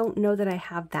I don't know that I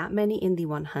have that many in the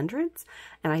 100s,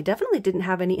 and I definitely didn't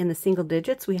have any in the single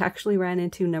digits. We actually ran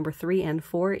into number 3 and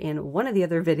 4 in one of the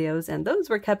other videos, and those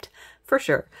were kept for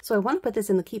sure. So I want to put this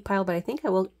in the keep pile, but I think I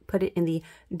will put it in the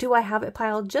do I have it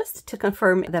pile just to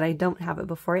confirm that I don't have it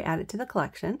before I add it to the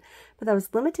collection. But that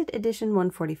was limited edition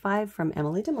 145 from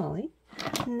Emily DeMolly.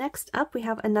 Next up, we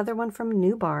have another one from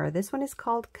New Bar. This one is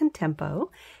called Contempo,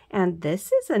 and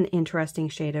this is an interesting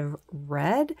shade of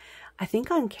red. I think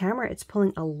on camera it's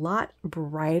pulling a lot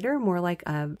brighter, more like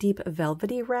a deep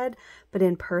velvety red, but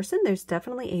in person there's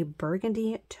definitely a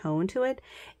burgundy tone to it.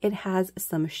 It has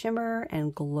some shimmer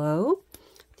and glow.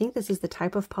 I think this is the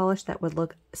type of polish that would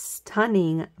look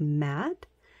stunning matte.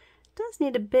 It does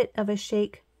need a bit of a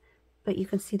shake, but you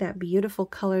can see that beautiful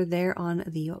color there on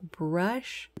the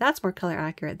brush. That's more color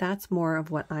accurate. That's more of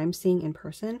what I'm seeing in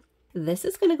person. This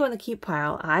is going to go in the keep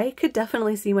pile. I could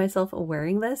definitely see myself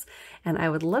wearing this, and I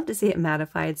would love to see it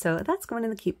mattified, so that's going in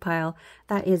the keep pile.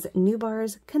 That is New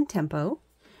Bar's Contempo.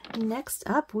 Next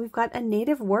up, we've got a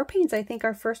Native War Paints. I think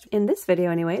our first in this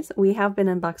video anyways. We have been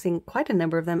unboxing quite a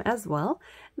number of them as well.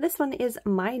 This one is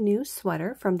My New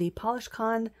Sweater from the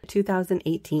PolishCon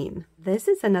 2018. This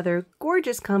is another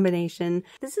gorgeous combination.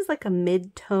 This is like a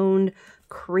mid-toned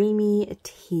creamy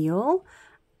teal.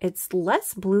 It's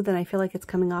less blue than I feel like it's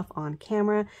coming off on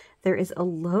camera. There is a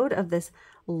load of this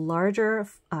larger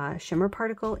shimmer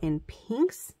particle in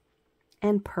pinks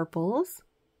and purples.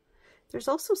 There's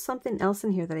also something else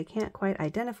in here that I can't quite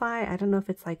identify. I don't know if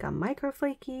it's like a micro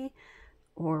flaky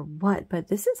or what, but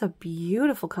this is a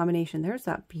beautiful combination. There's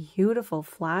that beautiful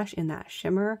flash in that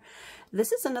shimmer.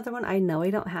 This is another one I know I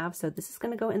don't have, so this is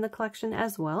going to go in the collection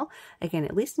as well. Again,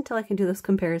 at least until I can do those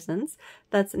comparisons.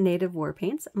 That's Native War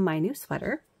Paints, My New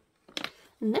Sweater.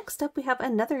 Next up, we have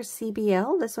another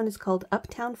CBL. This one is called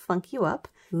Uptown Funk You Up.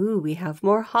 Ooh, we have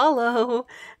more holo.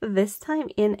 This time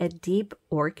in a deep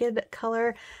orchid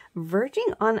color,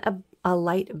 verging on a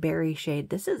light berry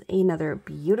shade. This is another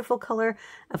beautiful color.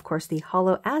 Of course, the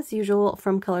holo, as usual,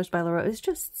 from Colors by Laura is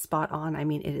just spot on. I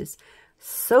mean, it is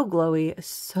so glowy,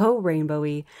 so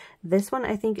rainbowy. This one,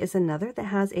 I think, is another that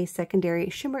has a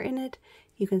secondary shimmer in it.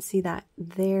 You can see that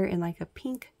there in like a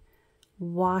pink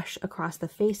wash across the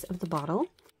face of the bottle.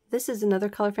 This is another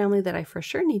color family that I for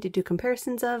sure need to do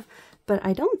comparisons of, but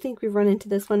I don't think we've run into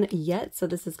this one yet, so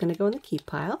this is going to go in the keep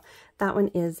pile. That one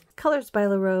is Colors by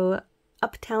Laura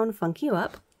Uptown Funk You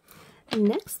Up.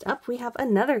 Next up, we have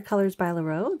another Colors by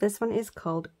Laura. This one is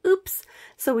called Oops.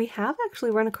 So we have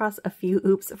actually run across a few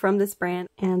Oops from this brand,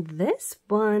 and this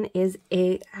one is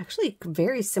actually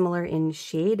very similar in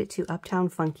shade to Uptown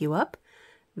Funk You Up.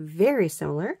 Very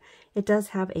similar. It does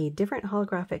have a different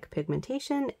holographic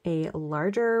pigmentation, a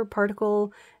larger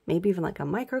particle, maybe even like a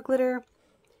micro glitter.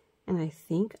 And I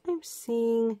think I'm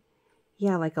seeing,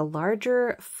 yeah, like a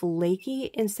larger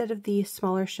flaky instead of the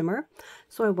smaller shimmer.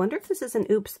 So I wonder if this is an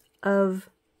oops of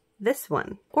this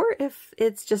one, or if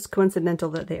it's just coincidental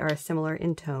that they are similar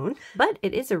in tone. But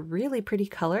it is a really pretty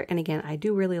color, and again, I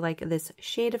do really like this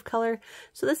shade of color,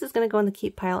 so this is going to go in the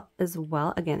keep pile as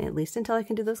well, again, at least until I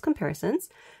can do those comparisons.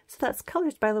 So that's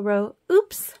Colors by Laura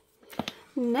Oops.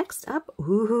 Next up,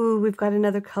 ooh, we've got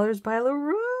another Colors by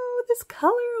Laura. This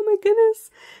color, oh my goodness,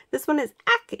 this one is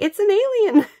Ack, It's an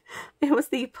Alien. It was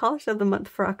the polish of the month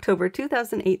for October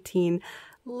 2018.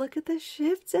 Look at the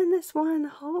shifts in this one.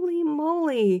 Holy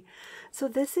moly. So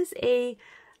this is a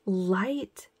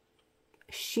light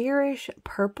sheerish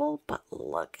purple, but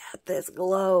look at this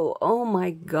glow. Oh my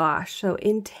gosh. So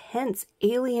intense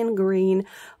alien green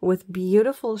with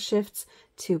beautiful shifts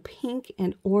to pink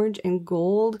and orange and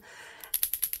gold.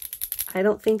 I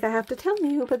don't think I have to tell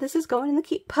you, but this is going in the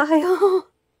keep pile.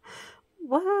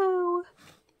 Wow.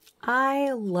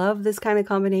 I love this kind of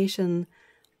combination.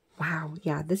 Wow,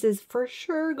 yeah, this is for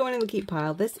sure going in the keep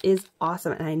pile. This is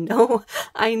awesome, and I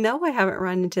know I haven't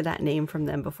run into that name from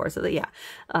them before, so that,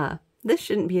 yeah, this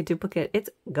shouldn't be a duplicate.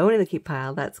 It's going in the keep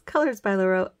pile. That's Colors by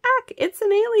Laura. Ack, It's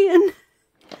an Alien.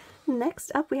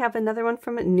 Next up, we have another one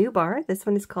from New Bar. This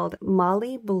one is called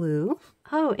Molly Blue.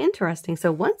 Oh, interesting.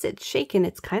 So once it's shaken,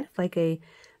 it's kind of like a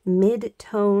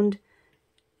mid-toned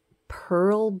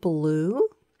pearl blue.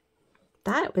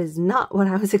 That was not what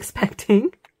I was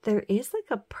expecting. There is like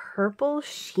a purple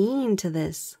sheen to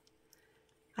this.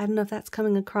 I don't know if that's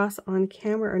coming across on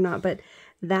camera or not, but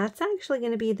that's actually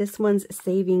going to be this one's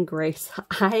saving grace.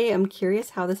 I am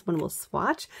curious how this one will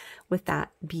swatch with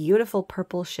that beautiful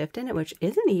purple shift in it, which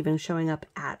isn't even showing up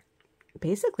at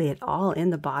basically at all in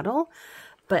the bottle.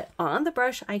 But on the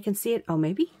brush, I can see it. Oh,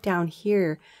 maybe down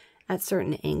here at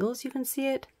certain angles you can see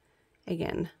it.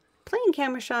 Again, playing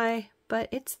camera shy, but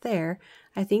it's there.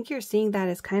 I think you're seeing that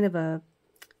as kind of a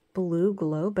blue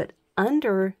glow, but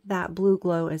under that blue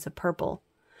glow is a purple.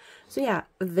 So yeah,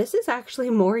 this is actually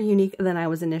more unique than I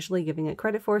was initially giving it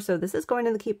credit for, so this is going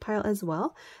in the keep pile as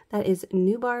well. That is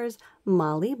New Bar's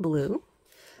Molly Blue.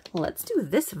 Let's do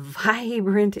this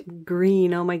vibrant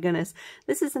green. Oh my goodness.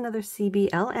 This is another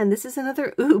CBL, and this is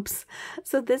another Oops.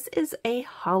 So this is a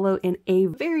holo in a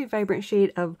very vibrant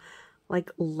shade of like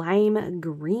lime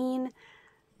green.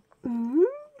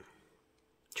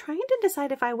 Trying to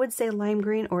decide if I would say lime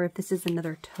green or if this is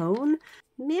another tone.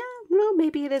 Yeah, no,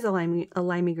 maybe it is a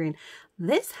limey green.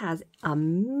 This has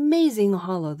amazing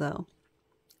holo though.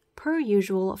 Per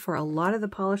usual for a lot of the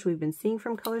polish we've been seeing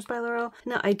from Colors by Laura.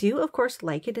 Now I do of course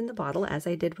like it in the bottle, as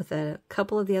I did with a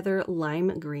couple of the other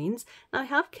lime greens. Now I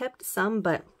have kept some,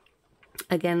 but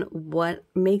again, what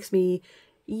makes me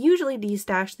usually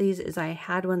destash these is I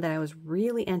had one that I was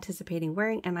really anticipating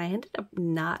wearing, and I ended up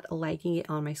not liking it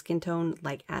on my skin tone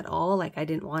like at all. Like I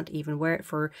didn't want to even wear it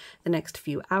for the next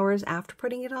few hours after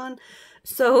putting it on.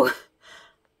 So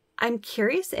I'm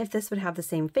curious if this would have the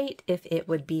same fate, if it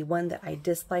would be one that I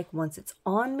dislike once it's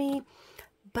on me.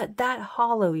 But that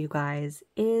holo, you guys,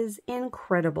 is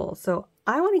incredible. So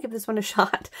I want to give this one a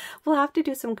shot. We'll have to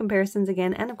do some comparisons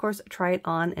again, and of course try it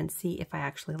on and see if I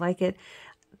actually like it.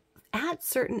 At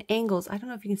certain angles, I don't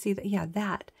know if you can see that. Yeah,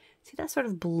 see that sort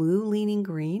of blue leaning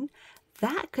green?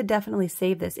 That could definitely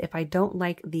save this if I don't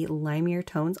like the limier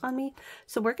tones on me.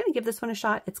 So we're going to give this one a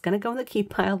shot. It's going to go in the keep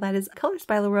pile. That is Colors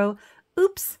by Laura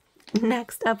Oops.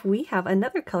 Next up, we have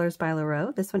another Colors by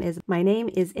Leroux. This one is My Name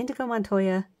is Indigo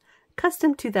Montoya,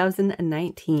 Custom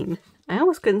 2019. I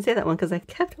almost couldn't say that one because I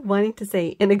kept wanting to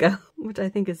say Indigo, which I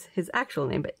think is his actual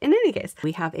name. But in any case,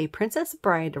 we have a Princess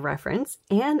Bride reference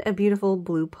and a beautiful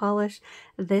blue polish.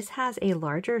 This has a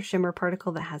larger shimmer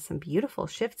particle that has some beautiful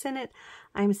shifts in it.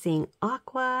 I'm seeing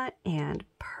aqua and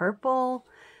purple.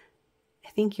 I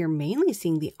think you're mainly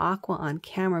seeing the aqua on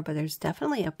camera, but there's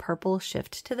definitely a purple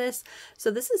shift to this. So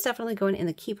this is definitely going in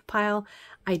the keep pile.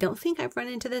 I don't think I've run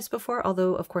into this before,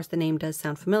 although of course the name does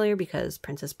sound familiar because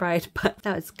Princess Bride, but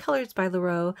that is Colors by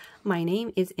Leroux. My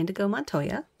Name is Indigo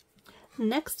Montoya.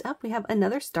 Next up, we have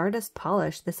another Stardust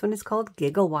polish. This one is called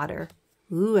Giggle Water.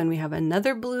 Ooh, and we have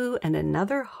another blue and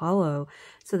another hollow.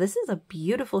 So this is a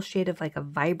beautiful shade of like a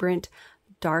vibrant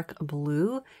dark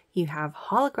blue. You have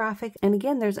holographic, and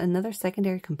again, there's another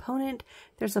secondary component.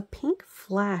 There's a pink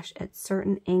flash at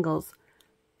certain angles.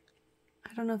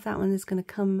 I don't know if that one is going to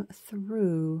come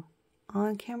through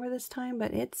on camera this time,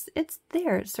 but it's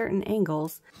there at certain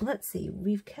angles. Let's see,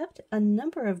 we've kept a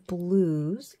number of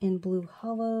blues in blue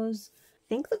hollows. I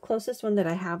think the closest one that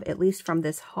I have, at least from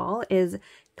this haul, is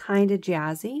Kinda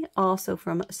Jazzy, also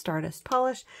from Stardust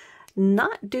Polish.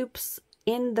 Not dupes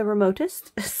in the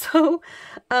remotest. So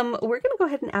we're going to go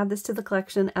ahead and add this to the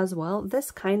collection as well.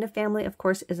 This kind of family, of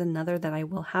course, is another that I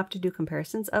will have to do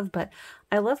comparisons of, but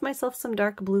I love myself some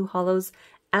dark blue hollows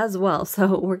as well.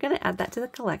 So we're going to add that to the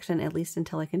collection, at least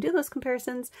until I can do those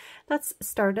comparisons. That's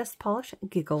Stardust Polish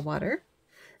Giggle Water.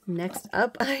 Next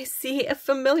up, I see a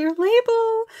familiar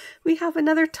label. We have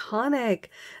another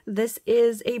tonic. This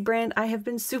is a brand I have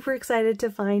been super excited to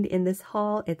find in this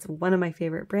haul. It's one of my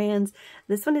favorite brands.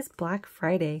 This one is Black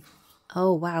Friday.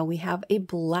 Oh wow, we have a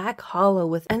black hollow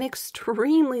with an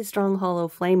extremely strong hollow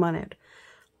flame on it.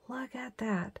 Look at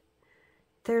that.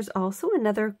 There's also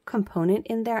another component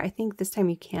in there. I think this time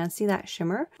you can see that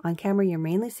shimmer. On camera, you're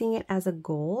mainly seeing it as a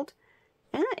gold.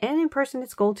 And in person,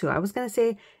 it's gold too. I was going to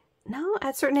say, no,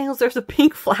 at certain angles, there's a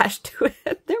pink flash to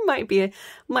it. There might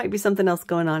be something else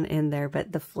going on in there,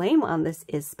 but the flame on this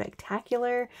is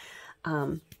spectacular.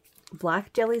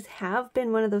 Black jellies have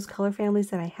been one of those color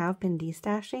families that I have been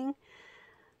destashing.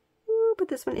 Ooh, but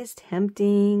this one is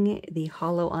tempting. The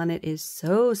hollow on it is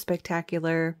so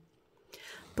spectacular.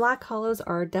 Black hollows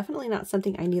are definitely not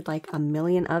something I need like a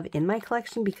million of in my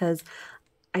collection because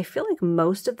I feel like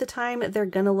most of the time they're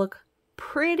gonna look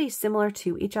pretty similar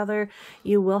to each other.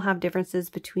 You will have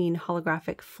differences between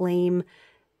holographic flame,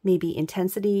 maybe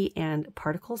intensity and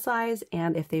particle size,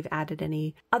 and if they've added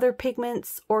any other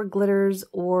pigments or glitters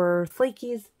or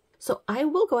flakies. So I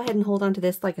will go ahead and hold on to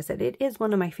this. Like I said, it is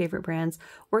one of my favorite brands.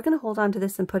 We're going to hold on to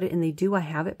this and put it in the Do I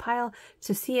Have It pile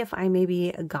to see if I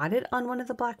maybe got it on one of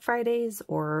the Black Fridays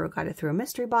or got it through a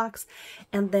mystery box.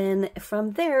 And then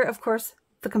from there, of course,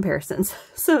 the comparisons.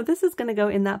 So this is going to go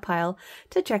in that pile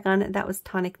to check on. That was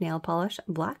Tonic Nail Polish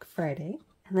Black Friday.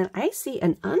 And then I see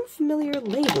an unfamiliar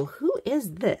label. Who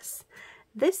is this?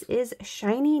 This is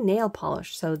Shiny Nail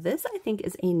Polish. So this I think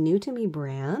is a new to me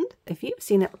brand. If you've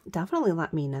seen it, definitely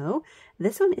let me know.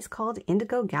 This one is called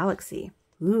Indigo Galaxy.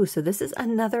 Ooh, so this is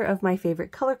another of my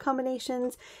favorite color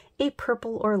combinations. A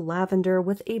purple or lavender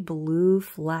with a blue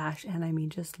flash. And I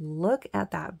mean, just look at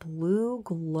that blue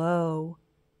glow.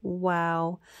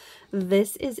 Wow,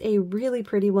 this is a really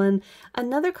pretty one.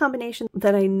 Another combination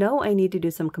that I know I need to do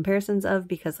some comparisons of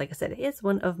because, like I said, it is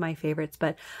one of my favorites,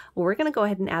 but we're going to go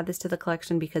ahead and add this to the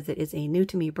collection because it is a new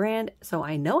to me brand. So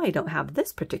I know I don't have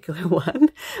this particular one,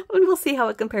 and we'll see how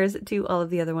it compares to all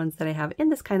of the other ones that I have in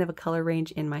this kind of a color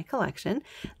range in my collection.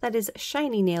 That is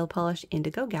Shiny Nail Polish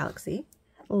Indigo Galaxy.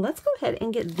 Let's go ahead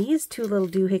and get these two little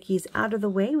doohickeys out of the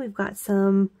way. We've got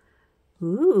some,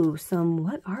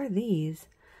 what are these?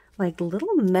 Like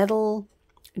little metal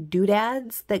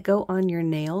doodads that go on your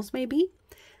nails, maybe.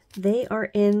 They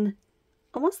are in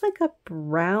almost like a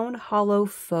brown hollow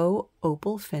faux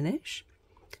opal finish.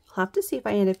 I'll have to see if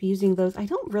I end up using those. I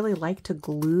don't really like to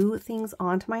glue things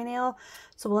onto my nail,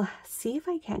 so we'll see if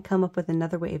I can't come up with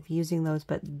another way of using those,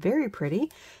 but very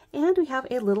pretty. And we have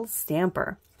a little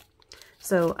stamper.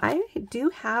 So I do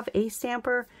have a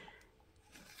stamper.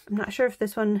 I'm not sure if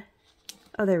this one,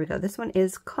 oh, there we go. This one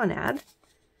is Conad.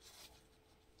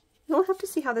 We'll have to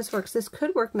see how this works. This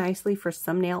could work nicely for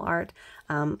some nail art.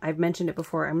 I've mentioned it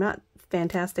before. I'm not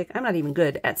fantastic. I'm not even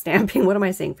good at stamping. What am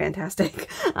I saying?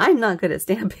 Fantastic. I'm not good at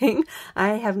stamping.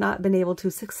 I have not been able to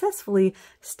successfully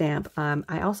stamp.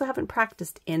 I also haven't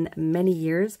practiced in many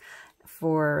years.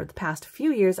 For the past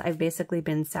few years, I've basically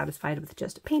been satisfied with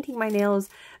just painting my nails,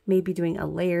 maybe doing a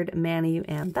layered mani,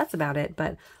 and that's about it.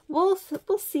 But we'll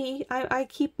see. I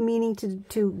keep meaning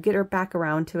to get her back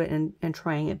around to it and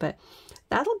trying it. But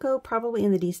that'll go probably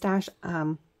in the D stash.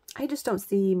 I just don't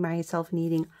see myself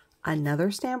needing another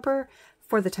stamper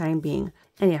for the time being.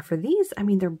 And yeah, for these, I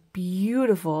mean, they're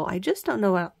beautiful. I just don't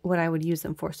know what I would use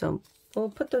them for. So we'll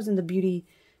put those in the beauty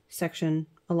section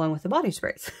along with the body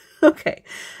sprays. Okay,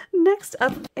 next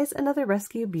up is another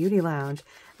Rescue Beauty Lounge.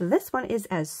 This one is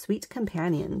as Sweet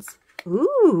Companions.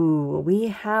 Ooh, we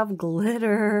have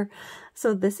glitter.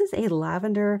 So this is a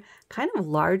lavender, kind of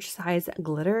large size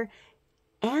glitter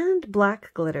and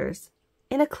black glitters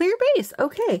in a clear base.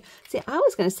 Okay, see, I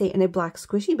was going to say in a black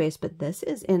squishy base, but this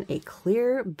is in a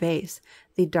clear base.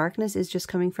 The darkness is just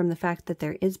coming from the fact that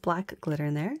there is black glitter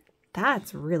in there.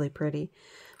 That's really pretty.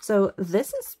 So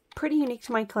this is pretty unique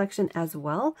to my collection as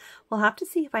well. We'll have to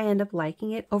see if I end up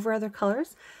liking it over other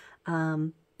colors.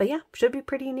 But yeah, should be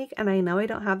pretty unique. And I know I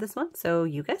don't have this one, so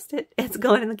you guessed it. It's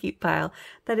going in the keep pile.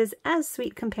 That is As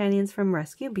Sweet Companions from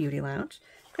Rescue Beauty Lounge.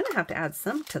 I'm gonna have to add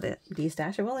some to the D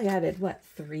stash. I've only added, what,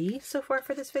 3 so far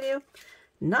for this video?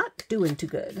 Not doing too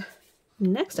good.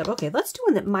 Next up, okay, let's do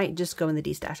one that might just go in the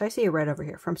D stash. I see a red over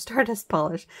here from Stardust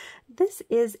Polish. This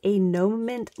is a No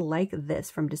Mint Like This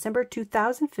from December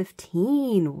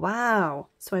 2015. Wow.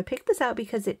 So I picked this out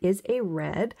because it is a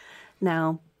red.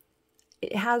 Now,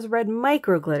 it has red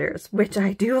micro glitters, which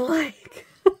I do like.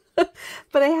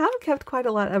 But I have kept quite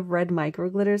a lot of red micro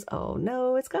glitters. Oh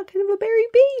no, it's got kind of a berry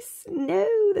base. No,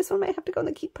 this one might have to go in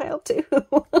the keep pile too.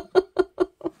 Look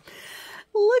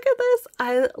at this.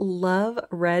 I love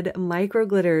red micro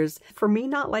glitters. For me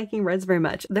not liking reds very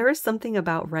much, there is something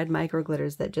about red micro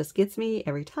glitters that just gets me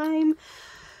every time.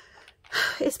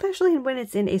 Especially when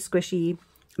it's in a squishy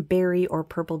berry or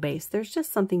purple base. There's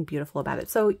just something beautiful about it.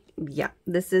 So yeah,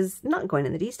 this is not going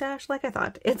in the D stash like I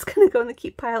thought. It's going to go in the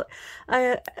keep pile,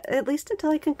 at least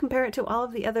until I can compare it to all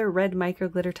of the other red micro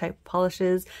glitter type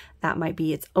polishes. That might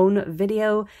be its own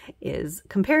video, is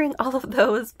comparing all of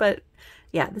those. But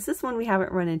yeah, this is one we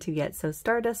haven't run into yet. So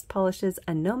Stardust Polishes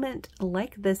A No Mint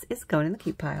Like This is going in the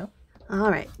keep pile. All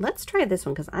right, let's try this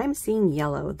one because I'm seeing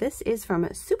yellow. This is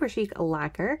from Super Chic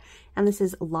Lacquer, and this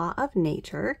is Law of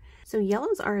Nature. So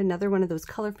yellows are another one of those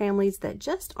color families that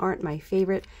just aren't my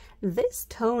favorite. This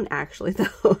tone actually,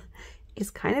 though,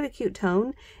 is kind of a cute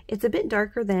tone. It's a bit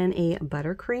darker than a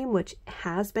buttercream, which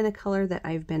has been a color that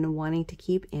I've been wanting to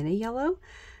keep in a yellow.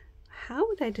 How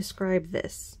would I describe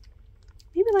this?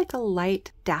 Maybe like a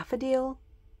light daffodil.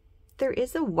 There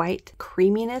is a white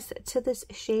creaminess to this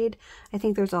shade. I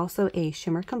think there's also a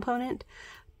shimmer component,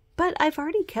 but I've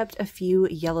already kept a few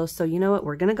yellows, so you know what?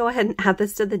 We're going to go ahead and add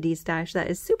this to the D stash. That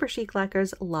is Super Chic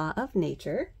Lacquer's Law of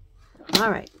Nature. All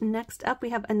right, next up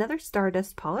we have another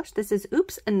Stardust polish. This is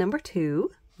Oops number 2.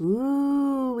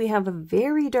 Ooh, we have a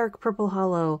very dark purple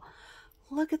hollow.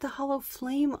 Look at the hollow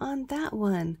flame on that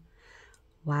one.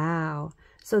 Wow.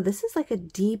 So this is like a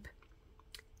deep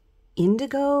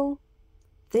indigo.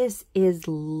 This is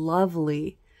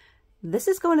lovely. This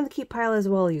is going in the keep pile as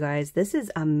well, you guys. This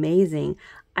is amazing.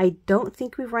 I don't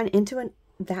think we've run into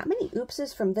that many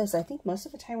oopses from this. I think most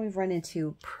of the time we've run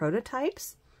into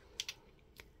prototypes.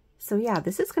 So yeah,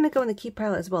 this is going to go in the keep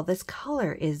pile as well. This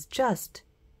color is just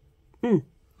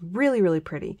really, really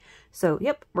pretty. So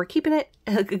yep, we're keeping it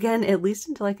again, at least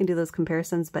until I can do those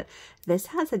comparisons. But this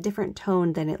has a different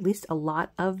tone than at least a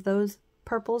lot of those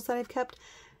purples that I've kept.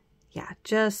 Yeah,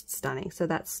 just stunning. So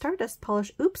that's Stardust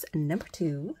Polish Oops number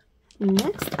 2.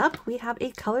 Next up, we have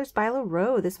a Colors by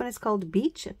LaRoe. This one is called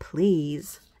Beach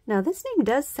Please. Now this name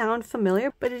does sound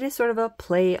familiar, but it is sort of a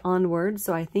play on words,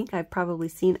 so I think I've probably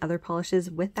seen other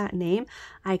polishes with that name.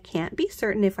 I can't be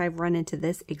certain if I've run into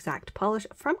this exact polish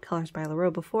from Colors by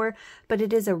LaRoe before, but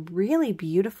it is a really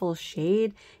beautiful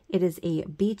shade. It is a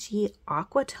beachy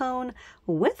aqua tone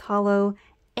with hollow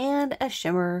and a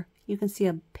shimmer. You can see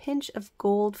a pinch of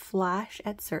gold flash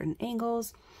at certain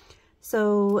angles.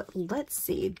 So let's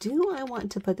see, do I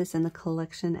want to put this in the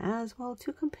collection as well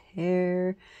to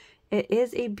compare? It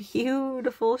is a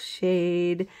beautiful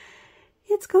shade.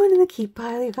 It's going in the keep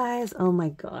pile, you guys. Oh my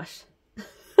gosh.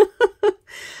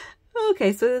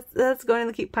 Okay, so that's going in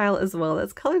the keep pile as well.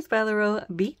 That's Colors by LaRoe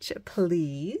Beach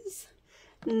Please.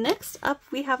 Next up,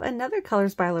 we have another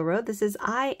Colors by LaRoe. This is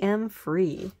I Am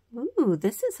Free. Ooh,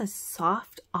 this is a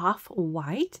soft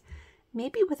off-white,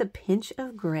 maybe with a pinch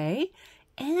of gray,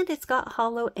 and it's got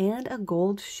hollow and a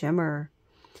gold shimmer.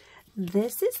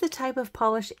 This is the type of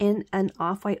polish in an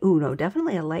off-white, ooh no,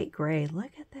 definitely a light gray.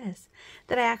 Look at this.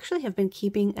 That I actually have been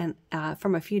keeping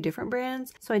from a few different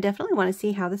brands. So I definitely want to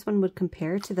see how this one would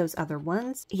compare to those other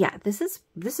ones. Yeah, this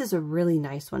is a really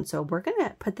nice one. So we're going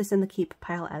to put this in the keep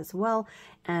pile as well.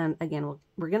 And again,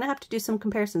 we're going to have to do some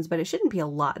comparisons, but it shouldn't be a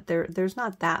lot. There's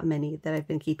not that many that I've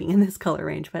been keeping in this color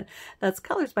range, but that's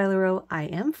Colors by LaRoe I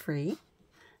Am Free.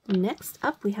 Next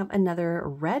up, we have another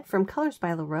red from Colors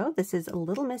by Laro. This is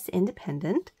Little Miss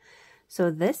Independent. So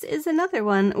this is another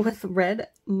one with red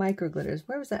micro glitters.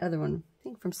 Where was that other one? I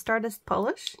think from Stardust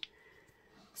Polish.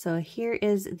 So here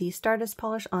is the Stardust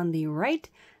Polish on the right,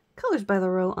 Colors by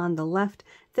Laro on the left.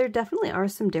 There definitely are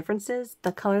some differences.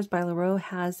 The Colors by Laro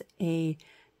has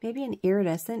maybe an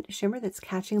iridescent shimmer that's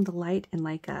catching the light in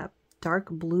like a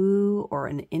dark blue or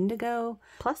an indigo,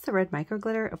 plus the red micro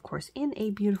glitter, of course, in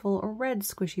a beautiful red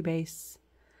squishy base.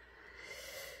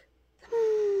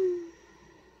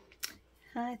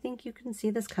 I think you can see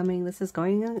this coming. This is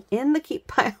going in the keep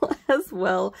pile as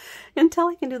well until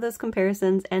I can do those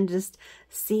comparisons and just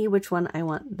see which one I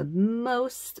want the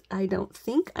most. I don't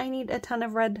think I need a ton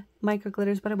of red micro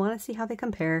glitters, but I want to see how they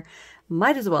compare.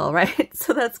 Might as well, right?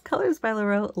 So that's Colors by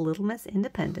Laro, Little Miss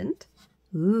Independent.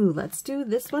 Ooh, let's do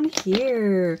this one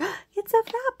here. It's a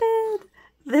Vapid.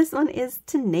 This one is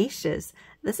Tenacious.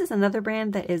 This is another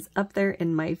brand that is up there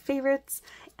in my favorites,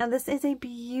 and this is a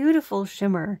beautiful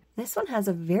shimmer. This one has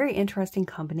a very interesting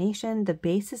combination. The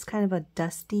base is kind of a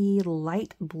dusty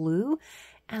light blue,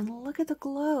 and look at the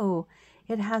glow.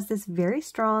 It has this very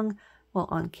strong, well,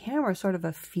 on camera, sort of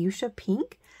a fuchsia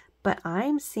pink, but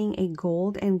I'm seeing a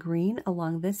gold and green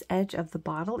along this edge of the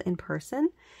bottle in person.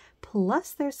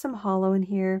 Plus there's some hollow in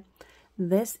here.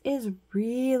 This is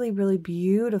really, really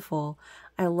beautiful.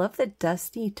 I love the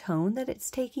dusty tone that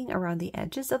it's taking around the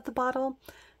edges of the bottle.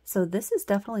 So this is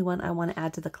definitely one I want to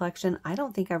add to the collection. I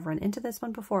don't think I've run into this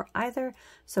one before either.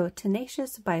 So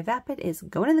Tenacious by Vapid is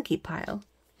going in the keep pile.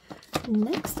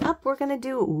 Next up, we're going to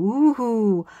do,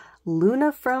 ooh,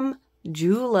 Luna from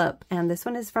Julep. And this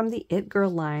one is from the It Girl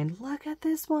line. Look at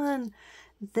this one.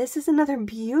 This is another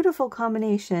beautiful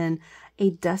combination.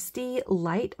 A dusty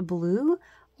light blue.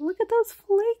 Look at those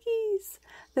flakies.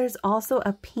 There's also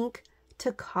a pink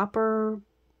to copper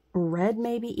red,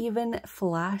 maybe even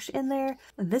flash in there.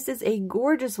 This is a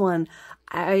gorgeous one.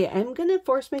 I am going to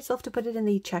force myself to put it in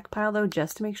the check pile though,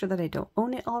 just to make sure that I don't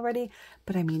own it already.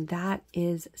 But I mean, that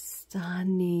is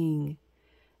stunning.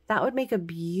 That would make a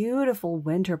beautiful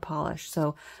winter polish.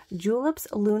 So Julep's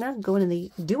Luna going in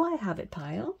the Do I Have It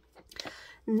pile.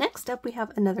 Next up, we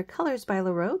have another Colors by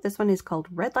Laro. This one is called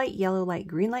Red Light, Yellow Light,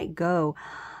 Green Light, Go.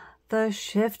 The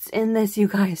shifts in this, you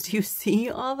guys, do you see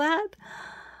all that?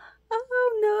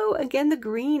 Oh no, again, the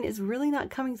green is really not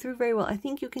coming through very well. I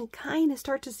think you can kind of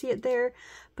start to see it there,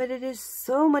 but it is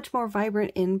so much more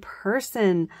vibrant in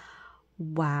person.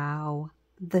 Wow,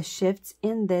 the shifts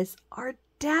in this are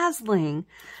dazzling.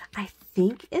 I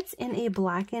think it's in a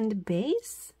blackened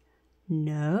base.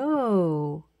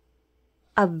 No.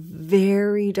 A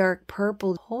very dark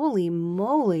purple. Holy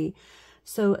moly.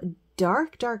 So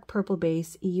dark purple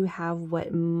base, you have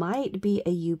what might be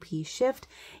a UP shift.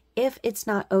 If it's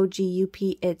not OG UP,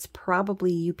 it's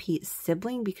probably UP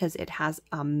sibling because it has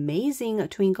amazing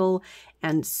twinkle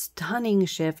and stunning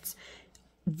shifts.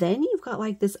 Then you've got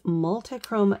like this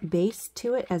multi-chrome base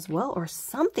to it as well, or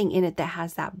something in it that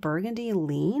has that burgundy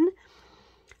lean.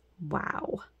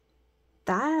 Wow.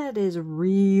 That is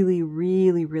really,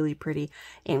 really, really pretty.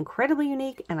 Incredibly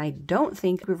unique, and I don't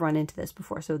think we've run into this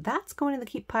before. So that's going in the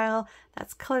keep pile.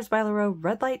 That's Colors by Laro,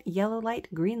 Red Light, Yellow Light,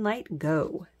 Green Light,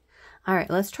 Go. All right,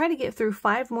 let's try to get through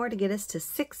 5 more to get us to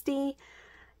 60.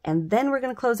 And then we're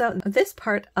going to close out this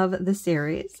part of the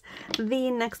series.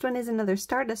 The next one is another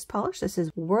Stardust polish. This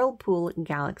is Whirlpool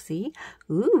Galaxy.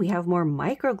 Ooh, we have more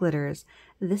micro glitters.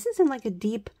 This is in like a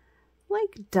deep,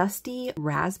 like dusty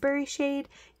raspberry shade.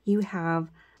 You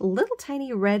have little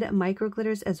tiny red micro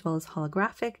glitters as well as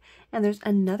holographic, and there's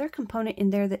another component in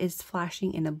there that is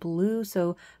flashing in a blue,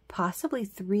 so possibly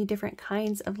 3 different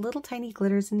kinds of little tiny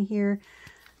glitters in here.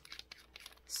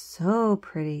 So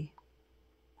pretty.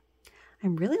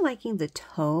 I'm really liking the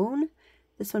tone.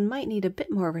 This one might need a bit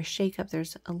more of a shake up.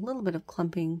 There's a little bit of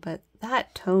clumping, but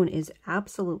that tone is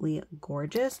absolutely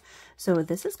gorgeous. So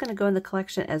this is going to go in the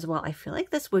collection as well. I feel like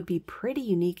this would be pretty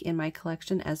unique in my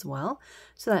collection as well.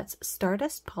 So that's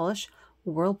Stardust Polish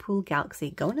Whirlpool Galaxy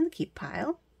going in the keep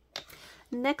pile.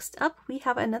 Next up, we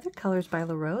have another Colors by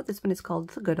Laro. This one is called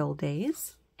The Good Old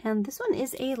Days. And this one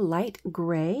is a light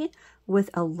gray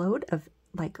with a load of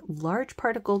like large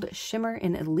particled shimmer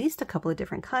in at least a couple of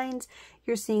different kinds.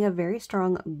 You're seeing a very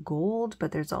strong gold,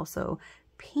 but there's also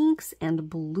pinks and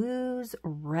blues,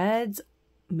 reds,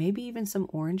 maybe even some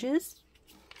oranges.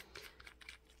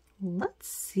 Let's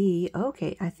see.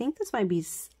 Okay, I think this might be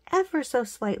ever so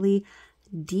slightly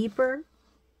deeper,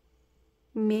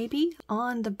 maybe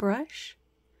on the brush.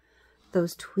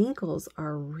 Those twinkles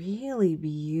are really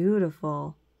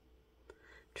beautiful.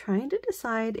 Trying to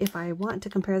decide if I want to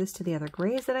compare this to the other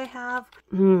grays that I have.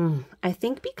 I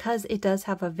think because it does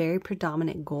have a very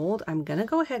predominant gold, I'm gonna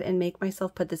go ahead and make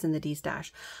myself put this in the D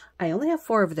stash. I only have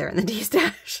 4 over there in the D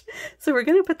stash. So we're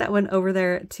gonna put that one over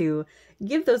there to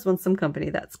give those ones some company.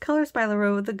 That's Colors by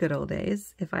LaRoe, the good old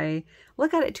days. If I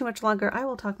look at it too much longer, I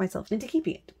will talk myself into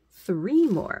keeping it. 3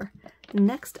 more.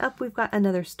 Next up, we've got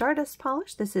another Stardust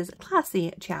polish. This is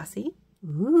Classy Chassis.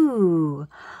 Ooh.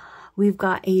 We've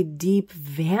got a deep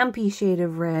vampy shade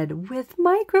of red with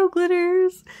micro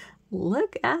glitters.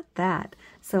 Look at that.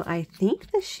 So I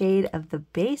think the shade of the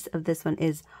base of this one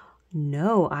is,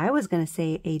 no, I was going to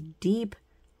say a deep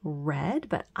red,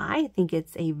 but I think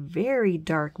it's a very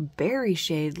dark berry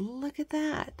shade. Look at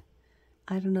that.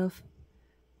 I don't know if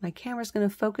my camera's going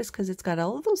to focus because it's got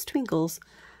all of those twinkles.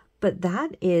 But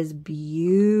that is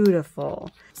beautiful.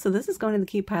 So this is going in the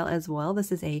keep pile as well.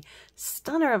 This is a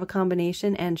stunner of a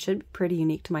combination and should be pretty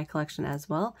unique to my collection as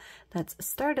well. That's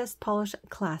Stardust Polish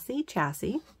Classy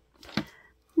Chassis.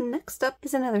 Next up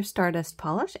is another Stardust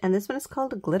polish, and this one is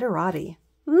called Glitterati.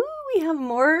 Ooh, we have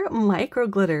more micro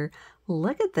glitter.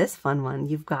 Look at this fun one.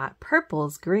 You've got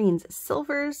purples, greens,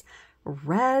 silvers,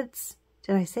 reds.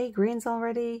 Did I say greens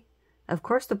already? Of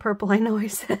course, the purple, I know I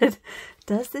said.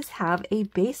 Does this have a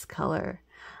base color?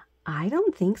 I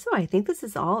don't think so. I think this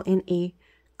is all in a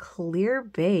clear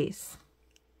base.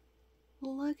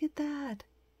 Look at that.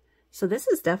 So this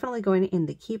is definitely going in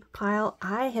the keep pile.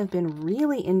 I have been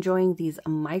really enjoying these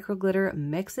micro glitter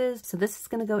mixes. So this is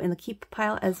going to go in the keep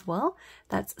pile as well.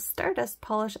 That's Stardust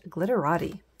Polish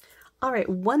Glitterati. All right,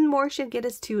 one more should get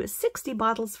us to 60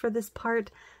 bottles for this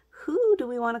part. Who do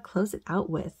we want to close it out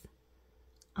with?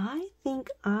 I think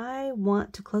I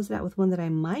want to close it out with one that I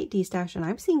might de-stash, and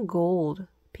I'm seeing gold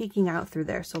peeking out through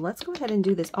there. So let's go ahead and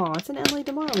do this. Oh, it's an Emily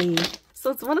DeMarley.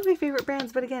 So it's one of my favorite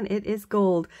brands, but again, it is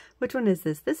gold. Which one is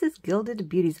this? This is Gilded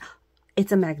Beauties.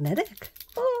 It's a magnetic.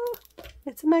 Oh,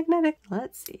 it's a magnetic.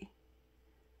 Let's see.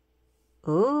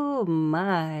 Oh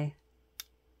my.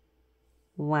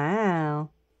 Wow.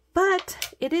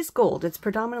 But it is gold. It's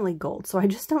predominantly gold. So I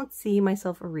just don't see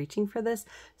myself reaching for this.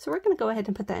 So we're going to go ahead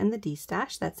and put that in the D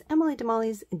stash. That's Emily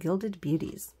DeMarley's Gilded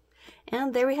Beauties.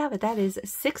 And there we have it. That is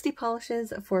 60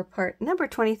 polishes for part number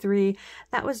 23.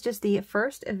 That was just the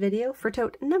first video for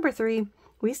tote number 3.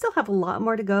 We still have a lot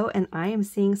more to go, and I am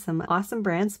seeing some awesome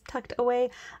brands tucked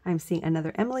away. I'm seeing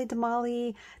another Emily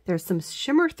DeMarley. There's some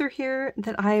shimmer through here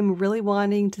that I am really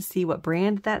wanting to see what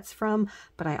brand that's from,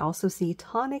 but I also see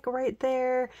Tonic right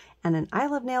there and an I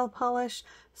Love Nail Polish.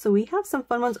 So we have some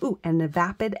fun ones. Ooh, and a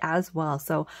Vapid as well.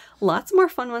 So lots more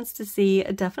fun ones to see.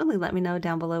 Definitely let me know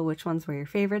down below which ones were your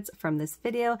favorites from this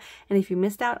video. And if you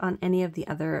missed out on any of the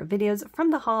other videos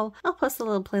from the haul, I'll post a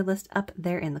little playlist up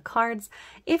there in the cards.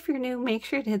 If you're new, make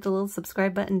sure to hit the little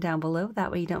subscribe button down below.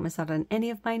 That way you don't miss out on any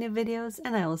of my new videos,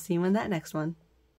 and I will see you in that next one.